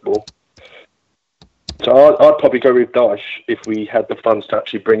Allardyce football. So I'd probably go with Dyche if we had the funds to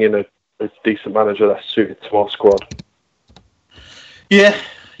actually bring in a decent manager that's suited to our squad. Yeah.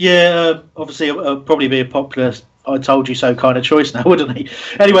 Obviously, it'll probably be a popular "I told you so" kind of choice now, wouldn't he?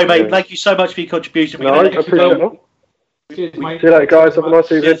 Anyway, mate, thank you so much for your contribution. No, I appreciate it. Cheers, mate. See you later, guys. Have a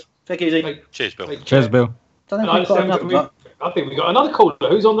nice evening. Take it easy. Cheers, Bill. Cheers, Bill. I think we've got another caller.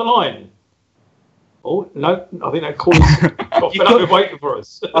 Who's on the line? Oh, no, I think that caller's been waiting for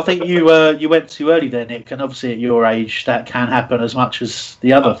us. I think you went too early there, Nick, and obviously at your age that can happen as much as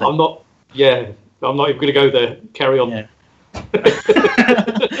the other thing. I'm not even going to go there. Carry on. Yeah.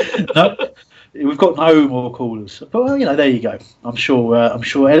 No, we've got no more callers. But, well, there you go. I'm sure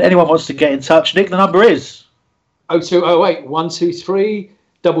anyone wants to get in touch. Nick, the number is 0208 123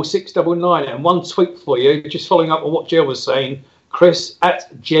 6699. And one tweet for you, just following up on what Jill was saying. Chris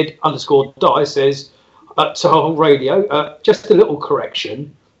at Jed_Die says to Hull Radio, just a little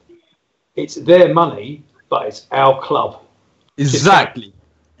correction. It's their money, but it's our club. Exactly.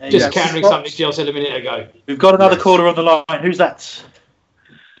 Just countering something Jill said a minute ago. We've got another caller on the line. Who's that?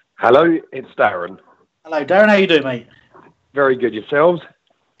 Hello, it's Darren. Hello, Darren. How you doing, mate? Very good. Yourselves?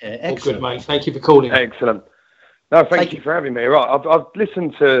 Yeah, excellent. All good, mate. Thank you for calling. Excellent. No, thank you for having me. Right, I've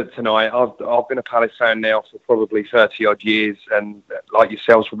listened to tonight. I've been a Palace fan now for probably 30 odd years, and like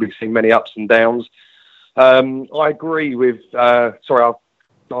yourselves, probably seen many ups and downs. I agree with. Sorry, I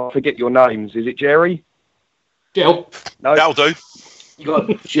forget your names. Is it Jerry? Jill. No, that'll do. You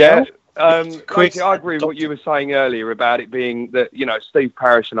got yeah. Chris, I agree with what you were saying earlier about it being that Steve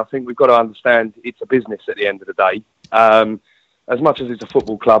Parish, and I think we've got to understand it's a business at the end of the day. As much as it's a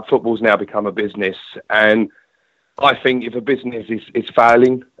football club, football's now become a business, and I think if a business is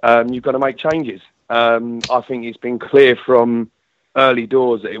failing, you've got to make changes. I think it's been clear from early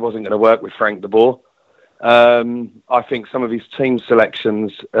doors that it wasn't going to work with Frank de Boer. I think some of his team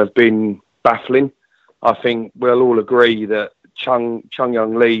selections have been baffling. I think we'll all agree that Chung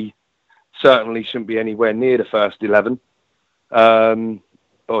Young Lee certainly shouldn't be anywhere near the first 11.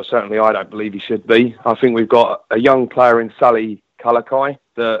 Or certainly I don't believe he should be. I think we've got a young player in Sally Kalakai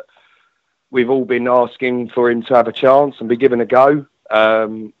that we've all been asking for him to have a chance and be given a go.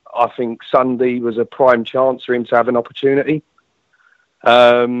 I think Sunday was a prime chance for him to have an opportunity.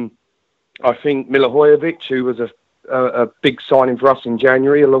 I think Milivojevic, who was a big signing for us in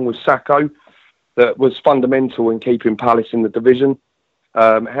January, along with Sacco, that was fundamental in keeping Palace in the division.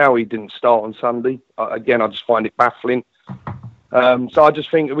 How he didn't start on Sunday, again, I just find it baffling. So I just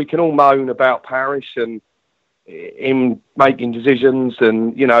think that we can all moan about Parish and him making decisions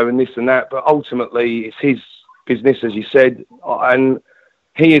and this and that, but ultimately it's his business, as you said, and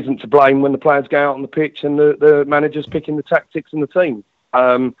he isn't to blame when the players go out on the pitch and the manager's picking the tactics and the team.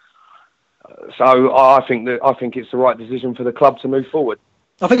 So I think it's the right decision for the club to move forward.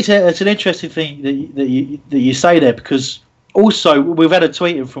 I think it's an interesting thing that you say there, because also we've had a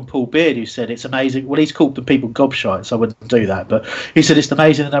tweet from Paul Beard who said it's amazing. Well, he's called the people gobshites. I wouldn't do that, but he said it's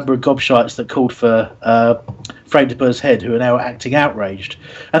amazing the number of gobshites that called for Frank de Boer's head who are now acting outraged.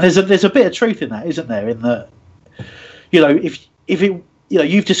 And there's a bit of truth in that, isn't there? In that, if it,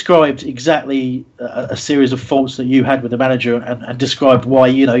 you've described exactly a series of faults that you had with the manager and described why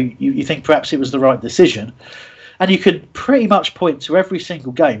you think perhaps it was the right decision. And you could pretty much point to every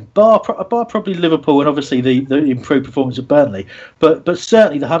single game, bar probably Liverpool and obviously the improved performance of Burnley. But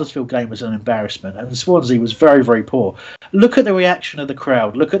certainly the Huddersfield game was an embarrassment, and Swansea was very, very poor. Look at the reaction of the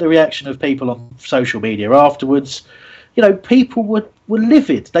crowd. Look at the reaction of people on social media afterwards. People were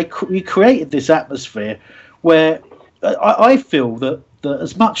livid. We created this atmosphere where I feel that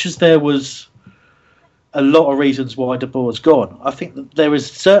as much as there was a lot of reasons why de Boer's gone, I think that there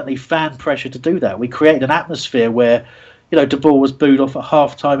is certainly fan pressure to do that. We created an atmosphere where, de Boer was booed off at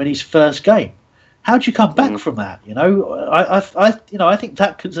half-time in his first game. How do you come back from that? I think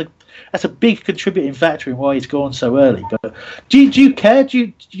that's a big contributing factor in why he's gone so early. But do you care?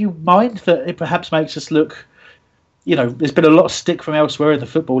 Do you mind that it perhaps makes us look? There's been a lot of stick from elsewhere in the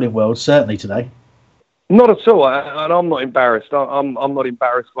footballing world, certainly today. Not at all, and I'm not embarrassed. I'm not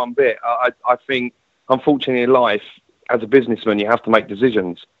embarrassed one bit. I think, unfortunately, in life, as a businessman, you have to make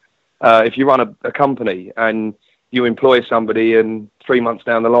decisions. If you run a company and you employ somebody, and 3 months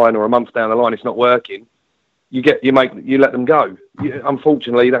down the line or a month down the line it's not working, you let them go.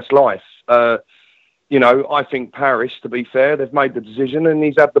 Unfortunately, that's life. I think Parish, to be fair, they've made the decision and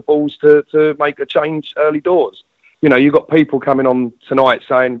he's had the balls to make a change early doors. You've got people coming on tonight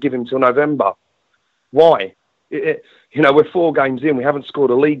saying give him till November. Why? We're 4 games in. We haven't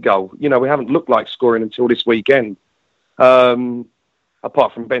scored a league goal. We haven't looked like scoring until this weekend.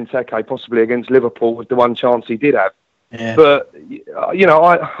 Apart from Benteke, possibly against Liverpool, with the one chance he did have. Yeah. But you know,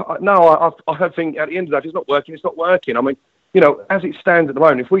 I think at the end of the day, if it's not working, it's not working. I mean, you know, as it stands at the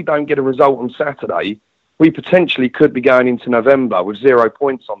moment, if we don't get a result on Saturday, we potentially could be going into November with 0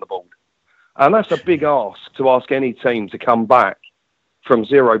 points on the board, and that's a big ask to ask any team to come back from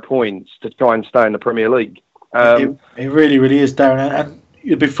 0 points to try and stay in the Premier League. It really, really is, Darren.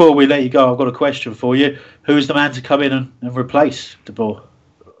 And before we let you go, I've got a question for you. Who's the man to come in and replace De Boer?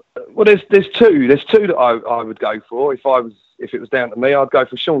 Well, there's two. There's two that I would go for. If it was down to me, I'd go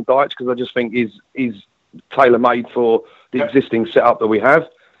for Sean Dyche, because I just think he's tailor-made for the existing setup that we have.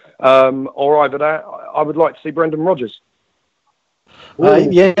 Or either that, I would like to see Brendan Rodgers.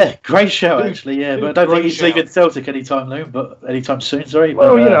 Yeah, great show actually. Yeah, but I don't think he's leaving Celtic anytime soon. Sorry.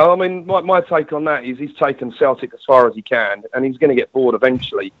 Well, you know, I mean, my take on that is he's taken Celtic as far as he can, and he's going to get bored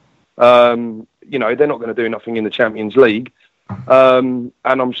eventually. You know, they're not going to do nothing in the Champions League, and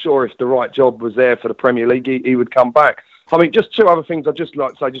I'm sure if the right job was there for the Premier League, he would come back. I mean, just two other things I'd just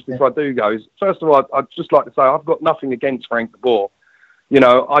like to say just before I do go is, first of all, I'd just like to say I've got nothing against Frank de Boer. You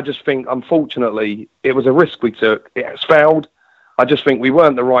know, I just think, unfortunately, it was a risk we took. It has failed. I just think we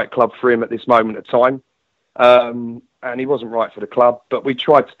weren't the right club for him at this moment of time. And he wasn't right for the club. But we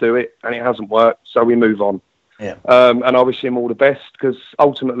tried to do it, and it hasn't worked, so we move on. Yeah. And I wish him all the best, because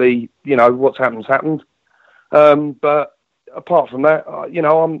ultimately, you know, what's happened's happened. But apart from that, you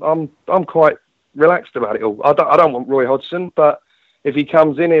know, I'm quite relaxed about it all. I don't want Roy Hodgson, but if he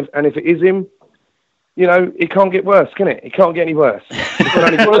comes in, and if it is him, you know, it can't get worse, can it? It can't get any worse. It can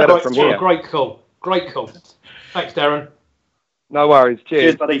only get better from here. Great call. Thanks, Darren. No worries.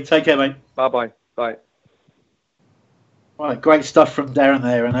 Cheers, buddy. Take care, mate. Bye. Bye. Right, great stuff from Darren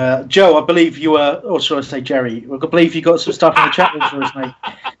there. And Joe, I believe you were, or should I say Jerry, I believe you got some stuff in the chat room for us, mate.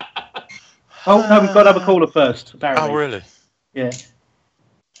 Oh, no, we've got another caller first, apparently. Oh, really? Yeah.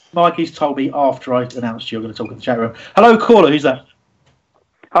 Mikey's told me after I announced you're going to talk in the chat room. Hello, caller. Who's that?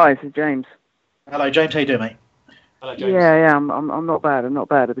 Hi, this is James. Hello, James. How you doing, mate? Hello, James. Yeah, I'm not bad.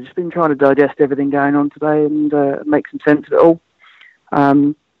 I've just been trying to digest everything going on today and make some sense of it all.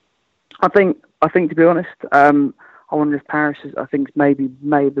 I think to be honest, I wonder if Parish I think maybe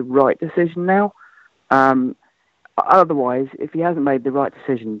made the right decision now. Otherwise, if he hasn't made the right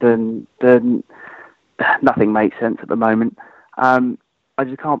decision, then nothing makes sense at the moment. I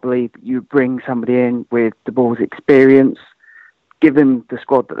just can't believe you bring somebody in with De Boer's experience, give him the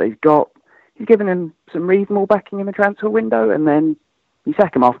squad that they've got. He's given him some reasonable backing in the transfer window, and then you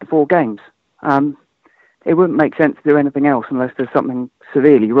sack him after 4 games. It wouldn't make sense to do anything else unless there's something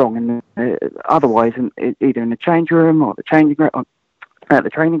severely wrong. Otherwise, either in the change room or at the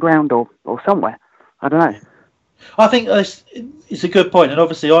training ground or somewhere. I don't know. I think it's a good point, and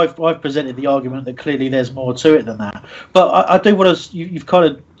obviously I've presented the argument that clearly there's more to it than that. But I do want to. You've kind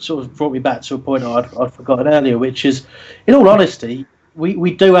of sort of brought me back to a point I'd forgotten earlier, which is, in all honesty,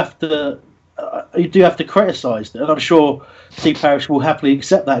 we do have to. You do have to criticise, and I'm sure Steve Parish will happily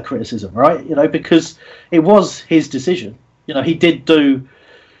accept that criticism, right? You know, because it was his decision. You know, he did do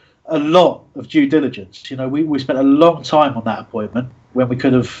a lot of due diligence. You know, we spent a long time on that appointment when we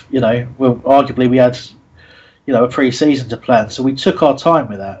could have, you know, well, arguably we had, you know, a pre-season to plan. So we took our time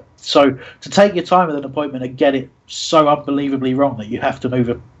with that. So to take your time with an appointment and get it so unbelievably wrong that you have to move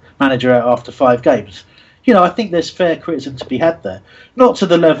a manager out after 5 games, you know, I think there's fair criticism to be had there. Not to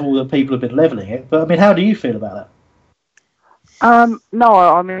the level that people have been levelling it, but I mean, how do you feel about that? No,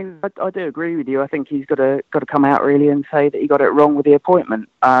 I mean, I do agree with you. I think he's got to come out really and say that he got it wrong with the appointment.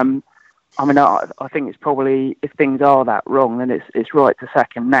 I mean, I think it's probably, if things are that wrong, then it's right to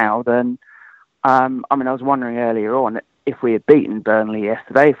sack him now. Then, I mean, I was wondering earlier on if we had beaten Burnley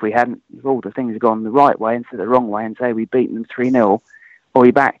yesterday, if all the things had gone the right way instead of the wrong way, and say we'd beaten them 3-0, or we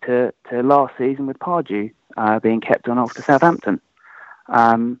back to last season with Pardew being kept on after Southampton.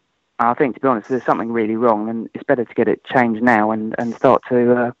 I think, to be honest, there's something really wrong, and it's better to get it changed now and start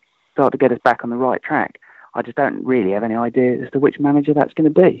to get us back on the right track. I just don't really have any idea as to which manager that's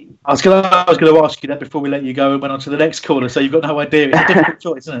going to be. I was going to ask you that before we let you go and went on to the next caller, so you've got no idea. It's a difficult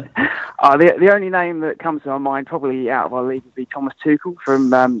choice, isn't it? The only name that comes to my mind, probably out of our league, would be Thomas Tuchel from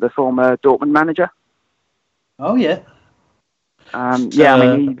the former Dortmund manager. Oh, yeah. I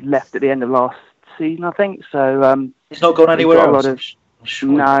mean, he left at the end of last season, I think. So he's not gone anywhere else.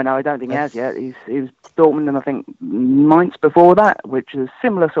 No, I don't think he has yet. He was Dortmund, and I think Mainz before that, which is a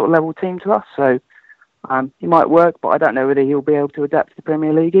similar sort of level team to us. So he might work, but I don't know whether he'll be able to adapt to the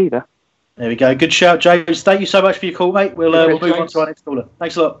Premier League either. There we go. Good shout, James. Thank you so much for your call, mate. We'll move on to our next caller.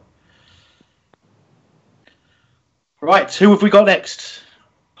 Thanks a lot. Right, who have we got next?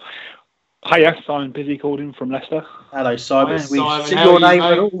 Hiya, Simon Busy called in from Leicester. Hello, Simon. Hi, We've Simon. seen How your are you,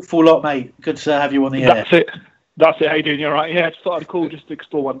 name an awful lot, mate. Good to have you on the air. That's it. That's it. How you doing? You're right. Yeah, I just thought I'd call just to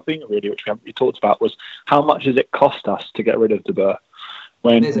explore one thing really, which we haven't really talked about, was how much does it cost us to get rid of De Boer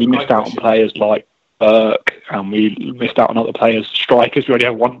when we missed out on players like Burke and we missed out on other players, strikers. We already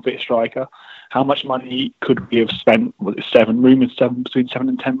have one fit striker. How much money could we have spent? Was it between 7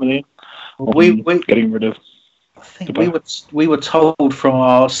 and 10 million? We getting rid of. I think we were told from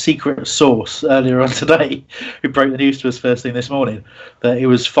our secret source earlier on today, who broke the news to us first thing this morning, that it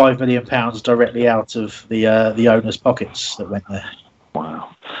was £5 million directly out of the owners' pockets that went there.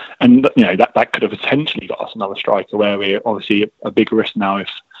 Wow. And that could have potentially got us another striker, where we're obviously a big risk now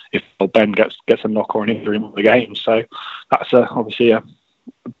if Ben gets a knock or an injury in the game. So that's obviously a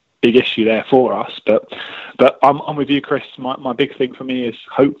big issue there for us. But I'm with you, Chris. My big thing for me is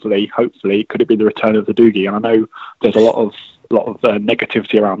hopefully could it be the return of the Doogie? And I know there's a lot of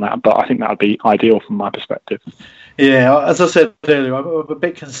negativity around that, but I think that would be ideal from my perspective. Yeah, as I said earlier, I'm a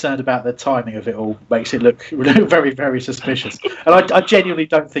bit concerned about the timing of it all. Makes it look very, very suspicious. And I genuinely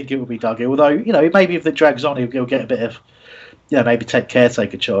don't think it will be Dougie. Although, maybe if it drags on, he'll get a bit of, maybe take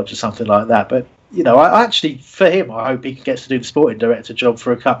caretaker charge or something like that. But, I actually, for him, I hope he gets to do the sporting director job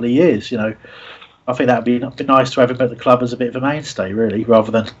for a couple of years. I think that would be nice to have him at the club as a bit of a mainstay, really,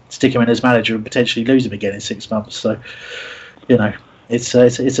 rather than stick him in as manager and potentially lose him again in 6 months. So, it's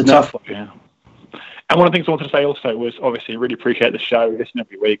a tough one. Yeah. And one of the things I wanted to say also was, obviously, really appreciate the show. Listen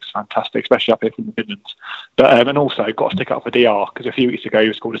every week. It's fantastic, especially up here from the Midlands. But and also, got to stick up for DR, because a few weeks ago he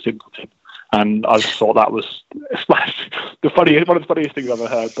was called a simpleton. And I just thought that was one of the funniest things I've ever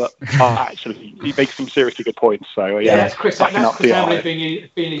heard. But actually, he makes some seriously good points. So yeah, that's Chris. That's Chris Hamlin being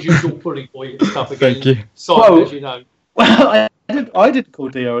his usual bully boy and stuff again. Thank you. Simon, as you know. Well, I didn't call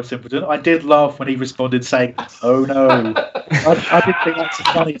Dio a simpleton. I did laugh when he responded saying, "Oh no." I did think that's the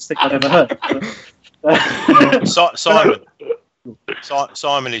funniest thing I've ever heard.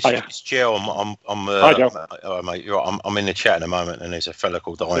 Simon is Joe. Mate, you're right. I'm in the chat in a moment, and there's a fella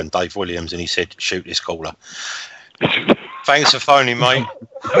called Dave Williams, and he said, "Shoot this caller." Thanks for phoning, mate.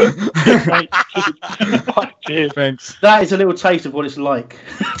 Cheers, thanks. That is a little taste of what it's like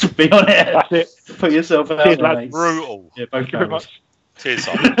to be on it. That's it. Put yourself out there, mate. Brutal. Yeah, both very much. Cheers,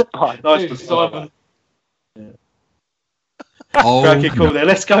 Simon. Nice, Cheers, Simon. Yeah. Oh, okay, cool. There.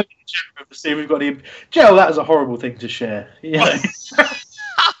 Let's go to the chat room to see if we've got any. Joe, that was a horrible thing to share.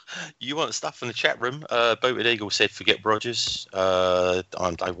 You want stuff in the chat room? Booted Eagle said, forget Rodgers.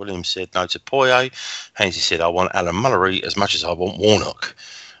 I'm Dave Williams said, no to Poye. Hainsey said, I want Alan Mullery as much as I want Warnock.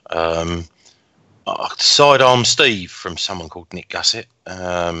 Sidearm Steve from someone called Nick Gussett.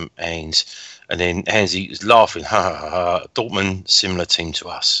 And then Hainsey was laughing. Dortmund, similar team to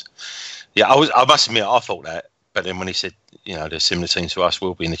us. Yeah, I must admit, I thought that. But then when he said, they're similar teams to us,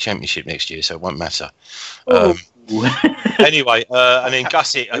 we'll be in the Championship next year, so it won't matter. Anyway, and then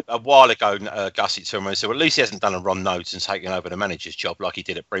Gussett, a while ago, Gussett told me and said, well, at least he hasn't done a Ron Nodes and taken over the manager's job like he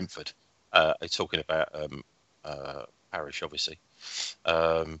did at Brentford. Talking about Parish, obviously.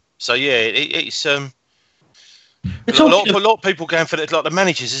 So, yeah, it's a lot of people going for the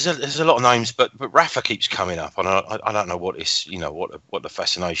managers. There's a lot of names, but Rafa keeps coming up, and I don't know what this, what the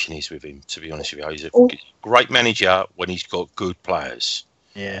fascination is with him. To be honest with you, he's a great manager when he's got good players.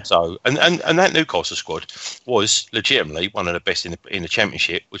 Yeah. So and that Newcastle squad was legitimately one of the best in the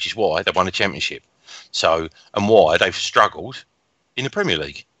Championship, which is why they won the Championship. So and why they've struggled in the Premier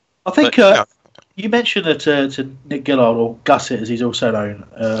League. I think you mentioned that to Nick Gillard, or Gussett as he's also known,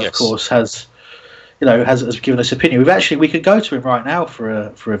 yes. Of course, has given us opinion. We could go to him right now for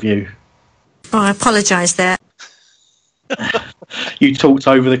a view. Oh, I apologise there. You talked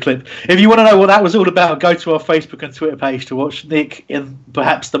over the clip. If you want to know what that was all about, go to our Facebook and Twitter page to watch Nick in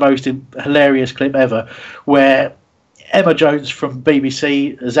perhaps the most hilarious clip ever, where Emma Jones from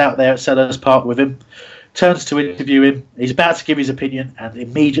BBC is out there at Sellers Park with him, turns to interview him. He's about to give his opinion, and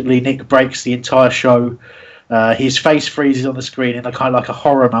immediately Nick breaks the entire show. His face freezes on the screen in a kind of like a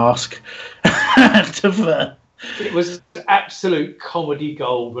horror mask. It was absolute comedy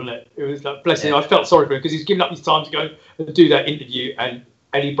gold, wasn't it? It was like, bless him. I felt sorry for him because he's given up his time to go and do that interview, and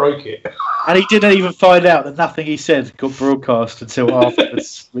he broke it. And he didn't even find out that nothing he said got broadcast until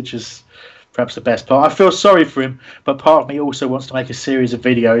afterwards, which is perhaps the best part. I feel sorry for him, but part of me also wants to make a series of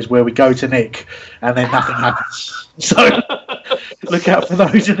videos where we go to Nick and then nothing happens. So look out for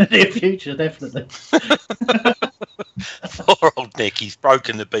those in the near future, definitely. Poor old Nick, he's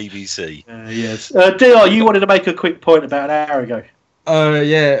broken the BBC. Yes. DR, you wanted to make a quick point about an hour ago.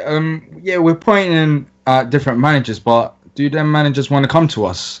 Yeah, we're pointing at different managers, but do them managers want to come to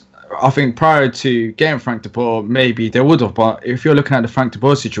us? I think prior to getting Frank de Boer, maybe they would have. But if you're looking at the Frank de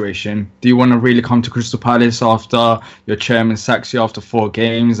Boer situation, do you want to really come to Crystal Palace after your chairman sacks you after 4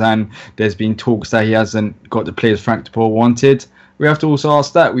 games and there's been talks that he hasn't got the players Frank de Boer wanted? We have to also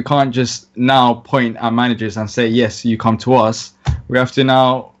ask that. We can't just now point at managers and say, yes, you come to us. We have to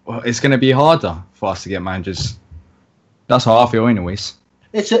now, it's going to be harder for us to get managers. That's how I feel anyways.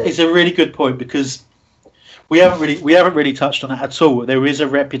 It's a really good point, because we haven't really touched on it at all. There is a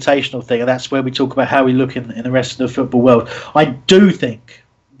reputational thing, and that's where we talk about how we look in the rest of the football world. I do think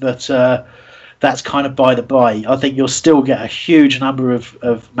that that's kind of by the by. I think you'll still get a huge number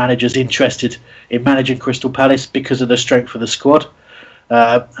of managers interested in managing Crystal Palace because of the strength of the squad.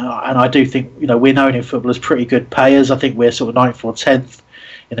 And I do think, we're known in football as pretty good payers. I think we're sort of 9th or 10th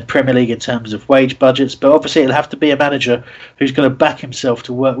in the Premier League in terms of wage budgets. But obviously it'll have to be a manager who's going to back himself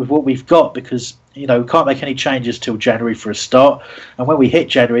to work with what we've got, because, we can't make any changes till January for a start. And when we hit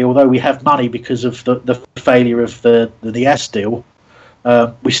January, although we have money because of the failure of the Diaz deal,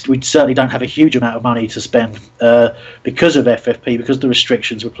 we certainly don't have a huge amount of money to spend because of FFP, because the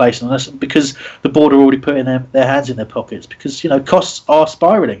restrictions were placed on us, because the board are already putting their hands in their pockets, because costs are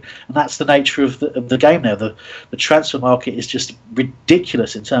spiralling, and that's the nature of the game now. The transfer market is just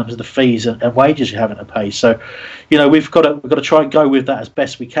ridiculous in terms of the fees and wages you're having to pay. So, we've got to try and go with that as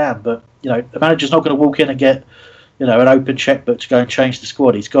best we can. But the manager's not going to walk in and get an open checkbook to go and change the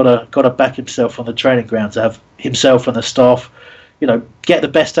squad. He's got to back himself on the training ground to have himself and the staff get the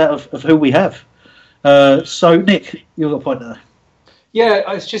best out of who we have. So, Nick, you've got a point there.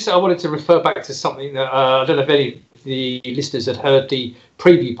 Yeah, it's just I wanted to refer back to something that I don't know if any of the listeners had heard the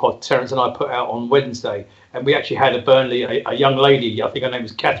preview pod Terence and I put out on Wednesday, and we actually had a young lady, I think her name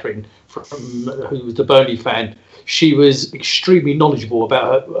was Catherine, who was the Burnley fan. She was extremely knowledgeable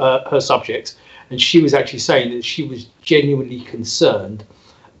about her subject, and she was actually saying that she was genuinely concerned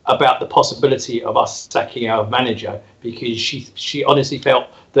about the possibility of us sacking our manager, because she honestly felt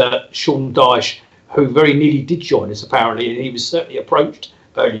that Sean Dyche, who very nearly did join us apparently, and he was certainly approached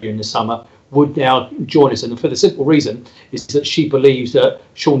earlier in the summer, would now join us. And for the simple reason is that she believes that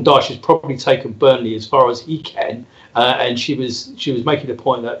Sean Dyche has probably taken Burnley as far as he can, and she was making the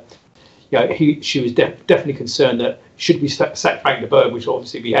point that she was definitely concerned that should we sack Frank de Boer, which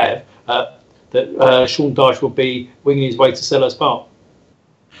obviously we have, that Sean Dyche will be winging his way to Selhurst Park.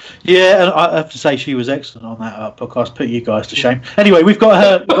 Yeah, and I have to say she was excellent on that podcast. Put you guys to shame. Anyway, we've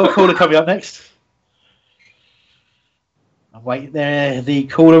got a caller coming up next. Wait, there the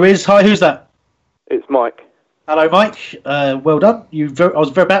caller is. Hi, who's that? It's Mike. Hello, Mike. Well done. I was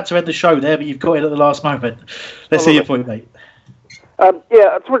about to end the show there, but you've got it at the last moment. Let's hear your point, mate. I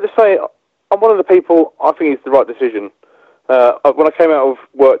just wanted to say I'm one of the people I think it's the right decision. When I came out of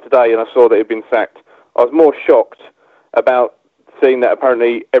work today and I saw that he'd been sacked, I was more shocked about seeing that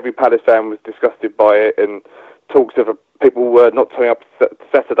apparently every Palace fan was disgusted by it, and talks of people not turning up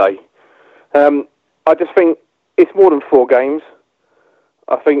Saturday. I just think it's more than 4 games.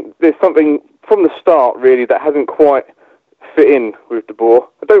 I think there's something from the start really that hasn't quite fit in with de Boer.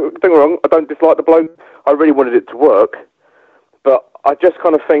 Don't get me wrong, I don't dislike the bloke. I really wanted it to work, but I just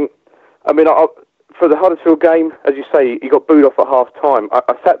kind of think, for the Huddersfield game, as you say, he got booed off at half time.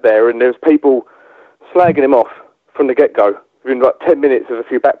 I sat there and there was people slagging him off from the get-go within like 10 minutes of a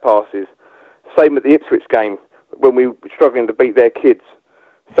few back passes. Same at the Ipswich game when we were struggling to beat their kids.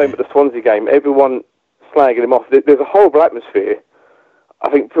 Same at the Swansea game. Everyone slagging him off. There's a horrible atmosphere. I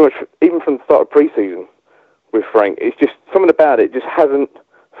think pretty much even from the start of pre-season with Frank, it's just something about it just hasn't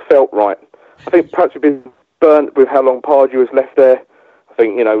felt right. I think perhaps we've been burnt with how long Pardew was left there. I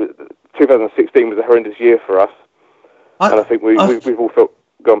think 2016 was a horrendous year for us, and I think we've all felt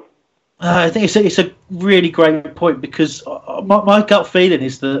gone. I think it's a really great point, because my gut feeling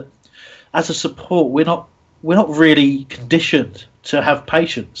is that as a support we're not really conditioned to have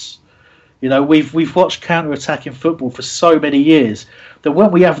patience. We've watched counter-attacking football for so many years that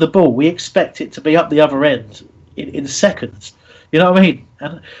when we have the ball, we expect it to be up the other end in seconds. You know what I mean?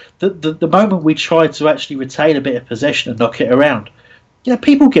 And the moment we try to actually retain a bit of possession and knock it around,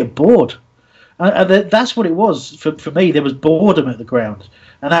 people get bored. And that's what it was for me. There was boredom at the ground,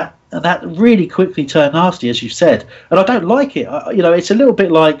 and that really quickly turned nasty, as you said. And I don't like it. It's a little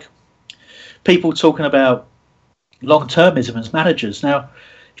bit like people talking about long-termism as managers. Now,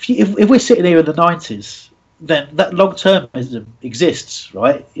 if we're sitting here in the 90s, then that long-termism exists,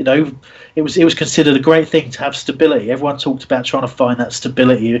 right? It was considered a great thing to have stability. Everyone talked about trying to find that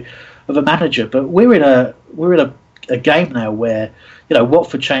stability of a manager, but we're in a game now where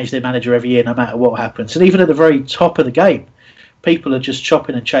Watford change their manager every year no matter what happens, and even at the very top of the game, people are just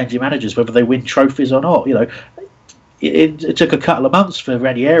chopping and changing managers whether they win trophies or not. it took a couple of months for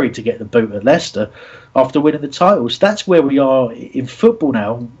Ranieri to get the boot at Leicester after winning the titles. That's where we are in football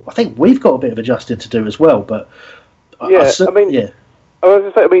now. I think we've got a bit of adjusting to do as well. But I was going to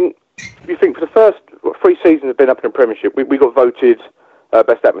say, you think for the first 3 seasons have been up in the Premiership, we got voted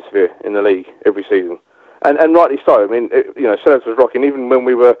best atmosphere in the league every season, and rightly so. I mean, Sellers was rocking even when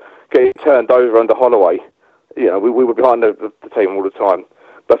we were getting turned over under Holloway. We were behind the team all the time.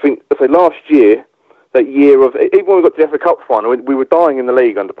 But I think last year, that year of even when we got to the FA Cup final, we were dying in the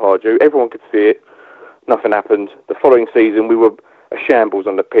league under Pardew. Everyone could see it. Nothing happened. The following season, we were a shambles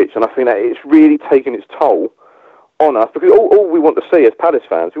on the pitch, and I think that it's really taken its toll on us, because all we want to see as Palace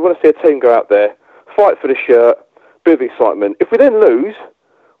fans, we want to see a team go out there, fight for the shirt, bit of excitement. If we then lose,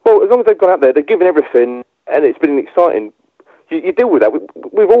 well, as long as they've gone out there, they're giving everything, and it's been exciting. You deal with that.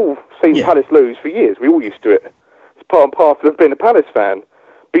 We've all seen Palace lose for years. We're all used to it. It's part and parcel of being a Palace fan.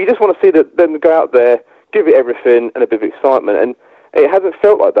 But you just want to see them go out there, give it everything, and a bit of excitement. And it hasn't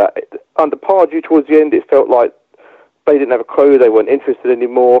felt like that. Under Pardew, towards the end, it felt like they didn't have a clue, they weren't interested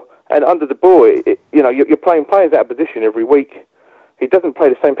anymore. And under the boy, you're playing players out of position every week. He doesn't play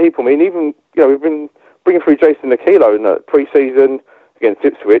the same people. I mean, even, we've been bringing through Jason Aquilo in the pre-season against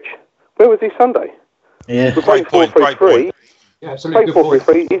Ipswich. Where was he Sunday? Yeah. We're playing 4-3-3. Yeah, absolutely. Playing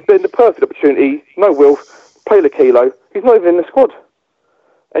 4-3-3. He's been the perfect opportunity. No Wilf. Play Aquilo. He's not even in the squad.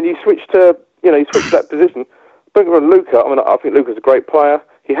 And you switch to, that position. Don't get me wrong, Luca. I think Luca's a great player.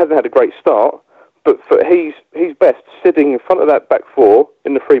 He hasn't had a great start. But he's best sitting in front of that back four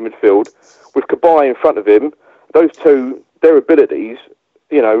in the free midfield with Cabaye in front of him. Those two, their abilities,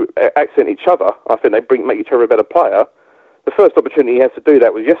 accent each other. I think they make each other a better player. The first opportunity he has to do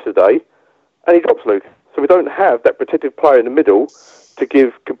that was yesterday, and he drops Luke. So we don't have that protective player in the middle to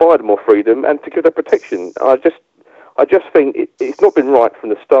give Cabaye more freedom and to give that protection. I just think it's not been right from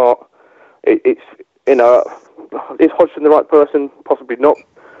the start. Is Hodgson the right person? Possibly not.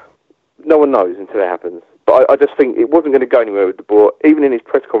 No one knows until it happens. But I just think it wasn't going to go anywhere with De Boer. Even in his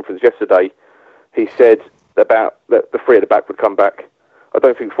press conference yesterday, he said about that the three at the back would come back. I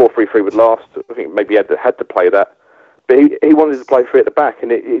don't think 4-3-3 would last. I think maybe he had to play that. But he wanted to play three at the back,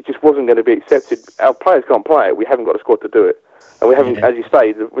 and it just wasn't going to be accepted. Our players can't play it. We haven't got a squad to do it. And we haven't, as you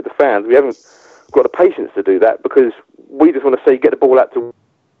say, with the fans, we haven't got the patience to do that, because we just want to see get the ball out to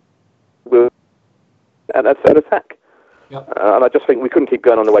and that's an attack. Yep. And I just think we couldn't keep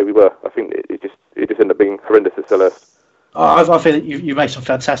going on the way we were. I think it just ended up being horrendous at Selhurst. I feel that you made some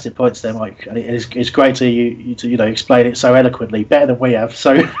fantastic points there, Mike, and it's great to you to explain it so eloquently, better than we have.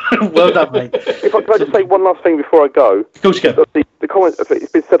 So well done, mate. If I just say one last thing before I go. Of course you can. The comments,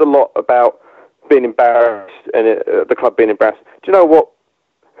 it's been said a lot about being embarrassed and the club being embarrassed. Do you know what?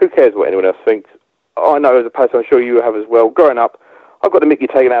 Who cares what anyone else thinks? I know as a person, I'm sure you have as well. Growing up, I've got the mickey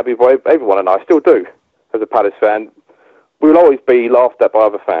taken out of me by everyone, and I still do as a Palace fan. We will always be laughed at by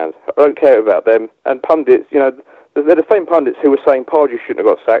other fans. I don't care about them. And pundits, they're the same pundits who were saying Pardew shouldn't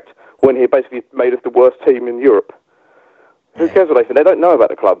have got sacked when he basically made us the worst team in Europe. Who cares what they think? They don't know about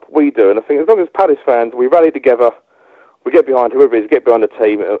the club. We do. And I think as long as Palace fans, we rally together, we get behind whoever it is, get behind the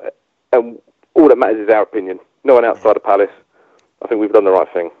team, and all that matters is our opinion. No one outside of Palace. I think we've done the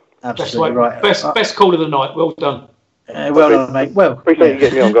right thing. Absolutely right. Best call of the night. Well done. Well done, mate. Well, appreciate you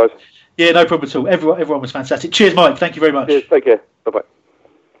getting me on, guys. Yeah, no problem at all. Everyone was fantastic. Cheers, Mike. Thank you very much. Cheers. Take care. Bye-bye.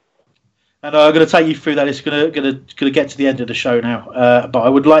 And I'm going to take you through that. It's going to get to the end of the show now. But I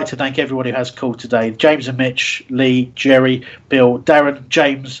would like to thank everyone who has called today. James and Mitch, Lee, Jerry, Bill, Darren,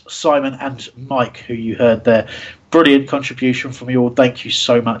 James, Simon and Mike, who you heard there. Brilliant contribution from you all. Thank you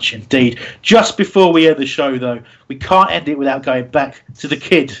so much indeed. Just before we end the show, though, we can't end it without going back to the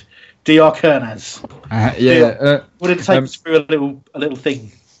kid, Diar Kurnaz. Wanted to take us through a little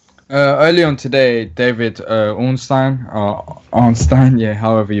thing. Early on today, David Ornstein,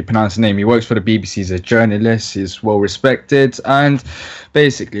 however you pronounce his name, he works for the BBC, he's a journalist, he's well respected, and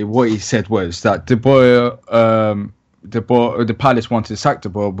basically what he said was that the Palace wanted to sack De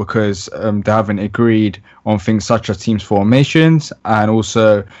Boer because they haven't agreed on things such as teams formations, and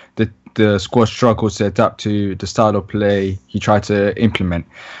also the squad struggles to adapt to the style of play he tried to implement.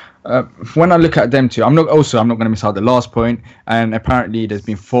 When I look at them too, I'm not going to miss out the last point, and apparently there's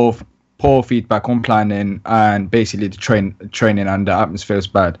been poor feedback on planning and basically the training and the atmosphere is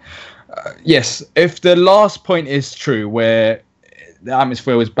bad. Yes, if the last point is true, where the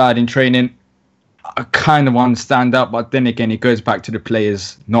atmosphere was bad in training, I kind of understand that, but then again, it goes back to the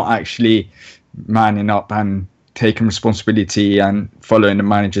players not actually manning up and taking responsibility and following the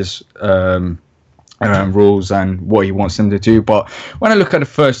manager's rules and what he wants them to do. But when I look at the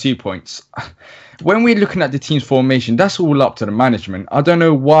first 2 points, when we're looking at the team's formation, that's all up to the management. I don't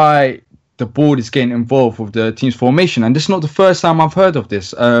know why the board is getting involved with the team's formation. And this is not the first time I've heard of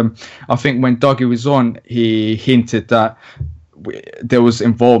this. I think when Dougie was on, he hinted that there was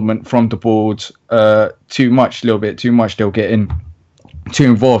involvement from the board, a little bit too much. They'll get in too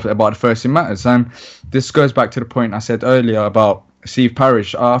involved about the first team matters. And this goes back to the point I said earlier about Steve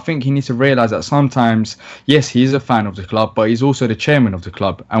Parish. I think he needs to realise that sometimes, yes, he's a fan of the club, but he's also the chairman of the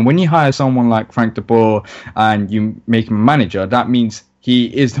club. And when you hire someone like Frank de Boer and you make him a manager, that means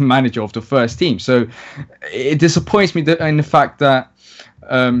he is the manager of the first team. So it disappoints me in the fact that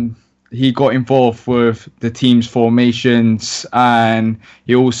he got involved with the team's formations, and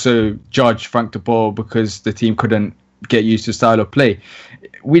he also judged Frank de Boer because the team couldn't get used to style of play.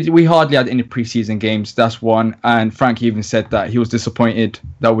 We hardly had any preseason games, that's one. And Frank even said that he was disappointed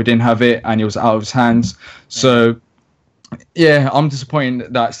that we didn't have it and it was out of his hands. So, yeah, I'm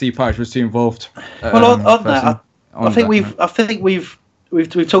disappointed that Steve Parish was too involved. Well, on that, I think we've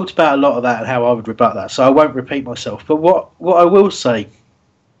talked about a lot of that and how I would rebut that. So I won't repeat myself. But what I will say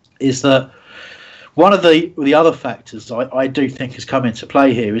is that one of the other factors I do think has come into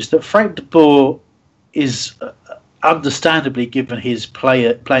play here is that Frank de Boer is understandably, given his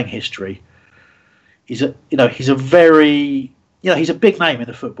playing history, he's a very he's a big name in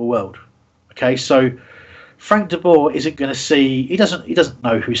the football world. Okay, so Frank de Boer isn't going to see. He doesn't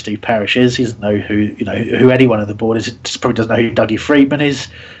know who Steve Parish is. He doesn't know who anyone on the board is. He probably doesn't know who Dougie Freedman is.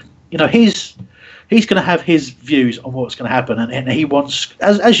 He's going to have his views on what's going to happen, and he wants,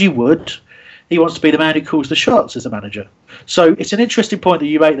 as you would, he wants to be the man who calls the shots as a manager. So it's an interesting point that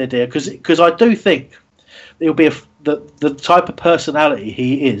you make there, dear, because I do think it'll be the type of personality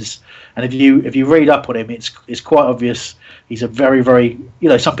he is, and if you read up on him, it's quite obvious he's a very, very,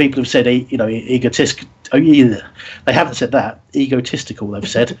 some people have said egotistic. They haven't said that, egotistical. They've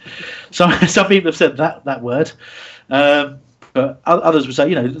said some people have said that word. But others would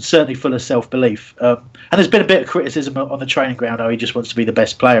say, certainly full of self-belief. And there's been a bit of criticism on the training ground how he just wants to be the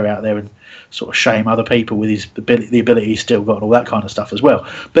best player out there and sort of shame other people with the ability he's still got and all that kind of stuff as well.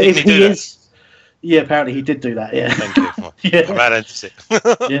 But if he is... Yeah, apparently he did do that, yeah. Thank you. Yeah. I'm out into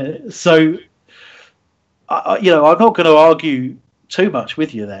it. Yeah, so, I'm not going to argue too much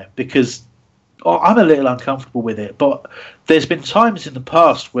with you there because I'm a little uncomfortable with it. But there's been times in the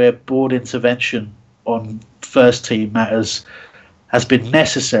past where board intervention on first team matters has been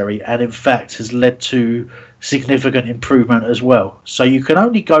necessary and in fact has led to significant improvement as well. So you can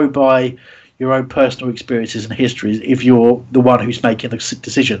only go by your own personal experiences and histories if you're the one who's making the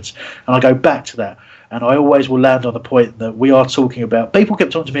decisions. And I go back to that, and I always will land on the point that we are talking about. People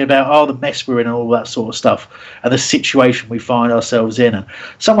kept talking to me about the mess we're in and all that sort of stuff and the situation we find ourselves in. And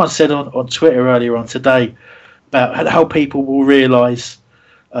someone said on Twitter earlier on today about how people will realise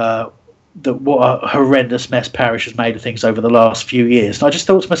that what a horrendous mess Parish has made of things over the last few years. And I just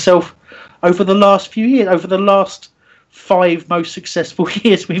thought to myself, over the last few years, over the last 5 most successful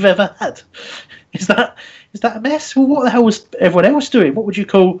years we've ever had, is that a mess? Well, what the hell was everyone else doing? What would you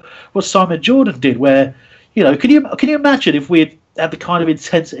call what Simon Jordan did? Where, can you imagine if we had the kind of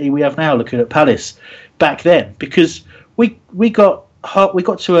intensity we have now looking at Palace back then? Because we got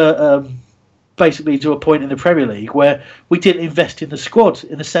to basically to a point in the Premier League where we didn't invest in the squad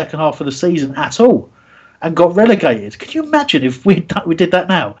in the second half of the season at all and got relegated. Can you imagine if we did that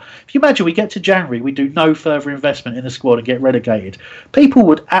now? If you imagine we get to January, we do no further investment in the squad and get relegated, people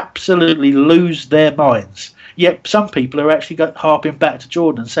would absolutely lose their minds. Yet some people are actually harping back to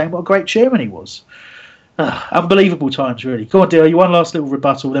Jordan and saying what a great chairman he was. Unbelievable times, really. Go on, dear. You one last little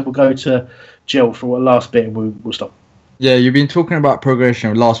rebuttal, then we'll go to Jill for a last bit and we'll stop. Yeah, you've been talking about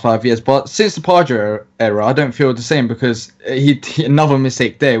progression in the last 5 years, but since the Pardew era, I don't feel the same because another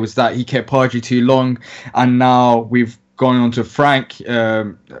mistake there was that he kept Pardew too long, and now we've gone on to Frank.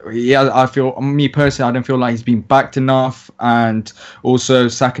 I feel, me personally, I don't feel like he's been backed enough, and also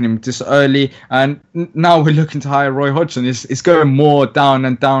sacking him this early. And now we're looking to hire Roy Hodgson. It's going more down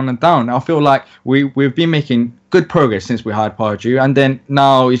and down and down. I feel like we've been making good progress since we hired Pardew, and then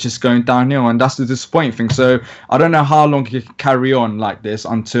now it's just going downhill, and that's the disappointing thing. So I don't know how long he can carry on like this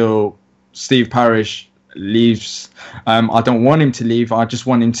until Steve Parish leaves. I don't want him to leave. I just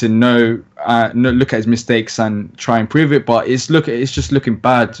want him to look at his mistakes and try and improve it. But it's just looking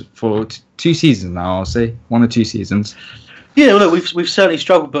bad for 2 seasons now. I'll say 1 or 2 seasons. Yeah, well, look, we've certainly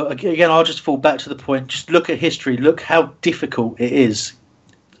struggled, but again, I'll just fall back to the point. Just look at history. Look how difficult it is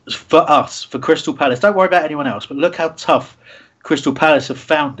for us, for Crystal Palace. Don't worry about anyone else, but look how tough Crystal Palace have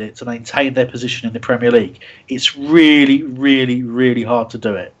found it to maintain their position in the Premier League. It's really, really, really hard to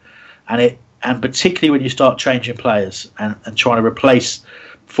do it, and particularly when you start changing players and trying to replace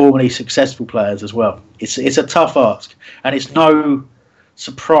formerly successful players as well. It's a tough ask, and it's no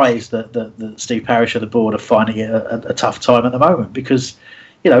surprised that Steve Parish and the board are finding it a tough time at the moment, because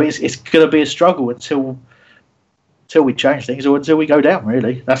it's going to be a struggle until we change things or until we go down.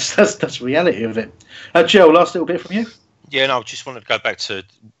 Really, that's the reality of it. Joe, last little bit from you. Yeah, no, I just wanted to go back to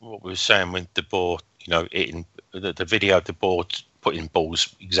what we were saying with De Boer, hitting the video of De Boer putting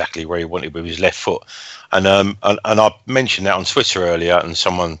balls exactly where he wanted with his left foot. And I mentioned that on Twitter earlier, and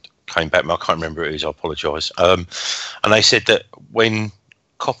someone came back, I can't remember who it is, I apologise. And they said that when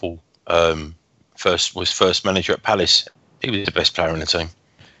Koppel was first manager at Palace, he was the best player in the team.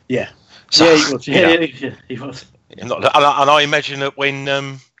 Yeah. So, he was. Yeah, he was. And I imagine that when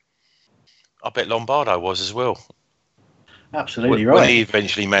I bet Lombardo was as well. Absolutely when right. he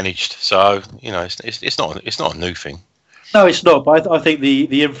eventually managed. So it's not a new thing. No, it's not. But I think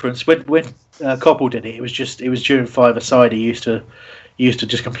the influence when Koppel did it, it was during five-a-side. He used to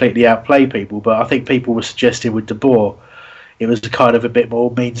just completely outplay people. But I think people were suggesting with De Boer, it was kind of a bit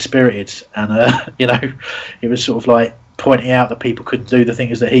more mean-spirited, and it was sort of like pointing out that people couldn't do the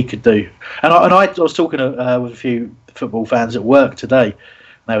things that he could do. And I was talking with a few football fans at work today.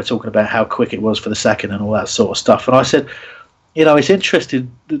 They were talking about how quick it was for the second and all that sort of stuff. And I said, it's interesting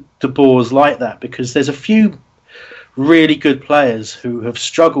De Boer's like that, because there's a few really good players who have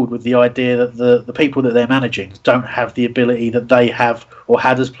struggled with the idea that the people that they're managing don't have the ability that they have or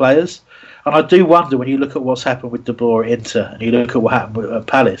had as players. And I do wonder, when you look at what's happened with De Boer at Inter and you look at what happened at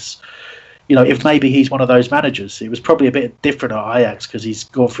Palace, if maybe he's one of those managers. It was probably a bit different at Ajax because he's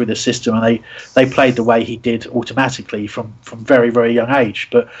gone through the system and they played the way he did automatically from very, very young age.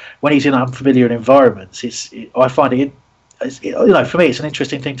 But when he's in unfamiliar environments, I find it, for me, it's an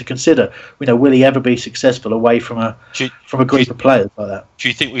interesting thing to consider. Will he ever be successful away from a group of players like that? Do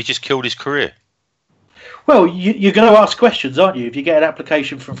you think we just killed his career? Well, you're going to ask questions, aren't you? If you get an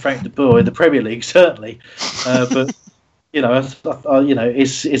application from Frank de Boer in the Premier League, certainly. But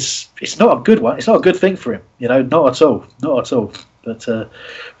it's not a good one. It's not a good thing for him. Not at all. But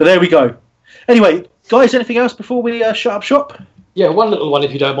there we go. Anyway, guys, anything else before we shut up shop? Yeah, one little one,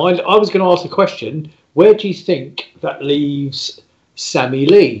 if you don't mind. I was going to ask the question: where do you think that leaves Sammy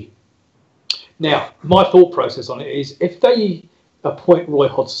Lee? Now, my thought process on it is, if they appoint Roy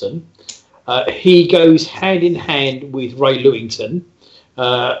Hodgson, he goes hand in hand with Ray Lewington.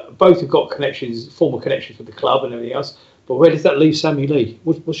 Both have got connections, former connections with the club and everything else. But where does that leave Sammy Lee?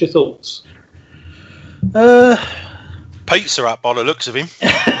 What's your thoughts? Pizza up by the looks of him.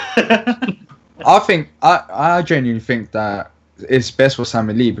 I genuinely think that it's best for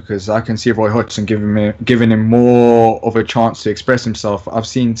Sammy Lee, because I can see Roy Hodgson giving him more of a chance to express himself. I've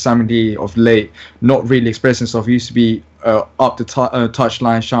seen Sammy Lee of late not really express himself. He used to be up the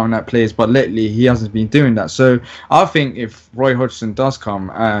touchline shouting at players, but lately he hasn't been doing that. So I think if Roy Hodgson does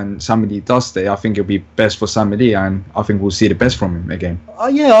come and Sammy Lee does stay, I think it'll be best for Sammy Lee, and I think we'll see the best from him again.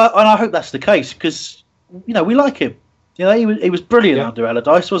 And I hope that's the case, because we like him. He was brilliant under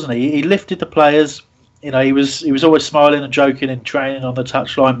Allardyce, wasn't he? He lifted the players. He was always smiling and joking and training on the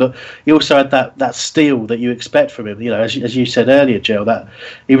touchline, but he also had that steel that you expect from him. As you said earlier, Jill, that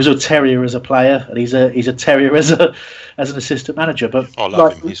he was a terrier as a player, and he's a terrier as an assistant manager. But I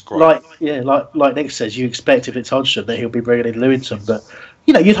love him. He's great. Like Nick says, you expect if it's Hodgson that he'll be bringing in Lewington, but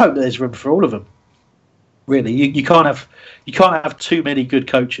you'd hope that there's room for all of them. Really, you can't have too many good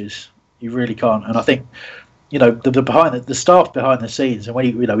coaches. You really can't, and I think. The staff behind the scenes, and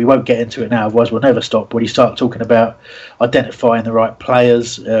when we won't get into it now, otherwise we'll never stop. When you start talking about identifying the right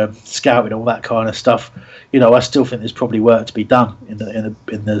players, scouting, all that kind of stuff, I still think there's probably work to be done in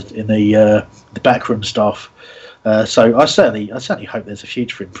the backroom staff. So I certainly hope there's a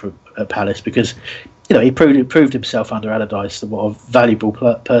future for him at Palace, because he proved himself under Allardyce what a valuable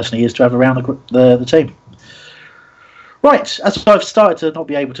person he is to have around the team. Right, as I've started to not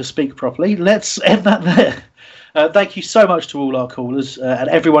be able to speak properly, let's end that there. Thank you so much to all our callers and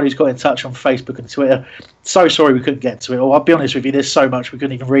everyone who's got in touch on Facebook and Twitter. So sorry we couldn't get to it all. I'll be honest with you, there's so much we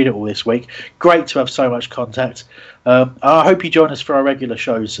couldn't even read it all this week. Great to have so much contact. I hope you join us for our regular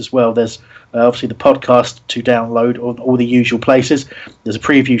shows as well. There's obviously the podcast to download on all the usual places. There's a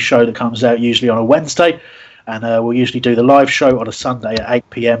preview show that comes out usually on a Wednesday, and we'll usually do the live show on a Sunday at 8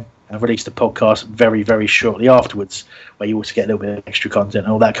 p.m. and release the podcast very, very shortly afterwards, where you also get a little bit of extra content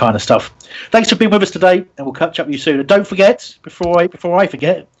and all that kind of stuff. Thanks for being with us today, and we'll catch up with you soon. And don't forget, before I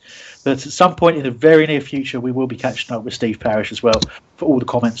forget, that at some point in the very near future, we will be catching up with Steve Parish as well for all the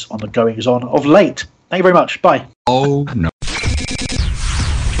comments on the goings-on of late. Thank you very much. Bye. Oh, no.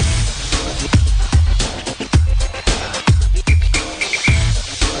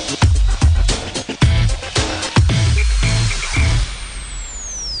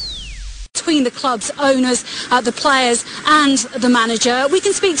 Between the club clubs, owners, the players and the manager. We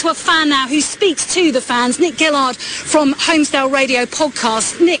can speak to a fan now who speaks to the fans, Nick Gillard from Homesdale Radio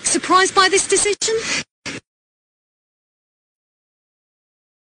Podcast. Nick, surprised by this decision?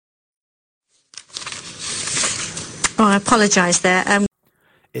 Oh, I apologise there.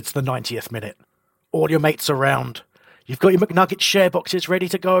 It's the 90th minute. All your mates around. You've got your McNugget share boxes ready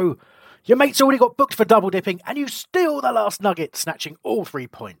to go. Your mate's already got booked for double dipping, and you steal the last nugget, snatching all 3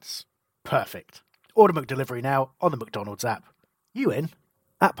 points. Perfect. Order McDelivery now on the McDonald's app. You in?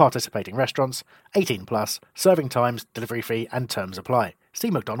 At participating restaurants, 18 plus, serving times, delivery fee and terms apply. See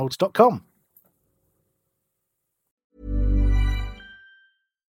mcdonalds.com.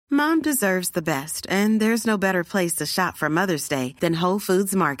 Mom deserves the best, and there's no better place to shop for Mother's Day than Whole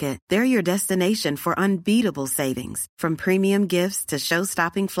Foods Market. They're your destination for unbeatable savings, from premium gifts to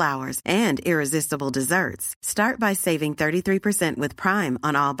show-stopping flowers and irresistible desserts. Start by saving 33% with Prime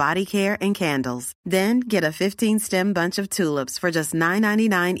on all body care and candles. Then get a 15-stem bunch of tulips for just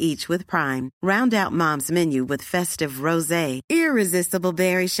 $9.99 each with Prime. Round out Mom's menu with festive rosé, irresistible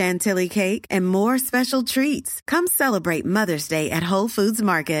berry chantilly cake, and more special treats. Come celebrate Mother's Day at Whole Foods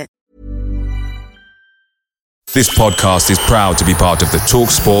Market. This podcast is proud to be part of the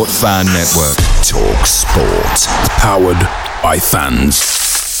TalkSport Fan Network. TalkSport. Powered by fans.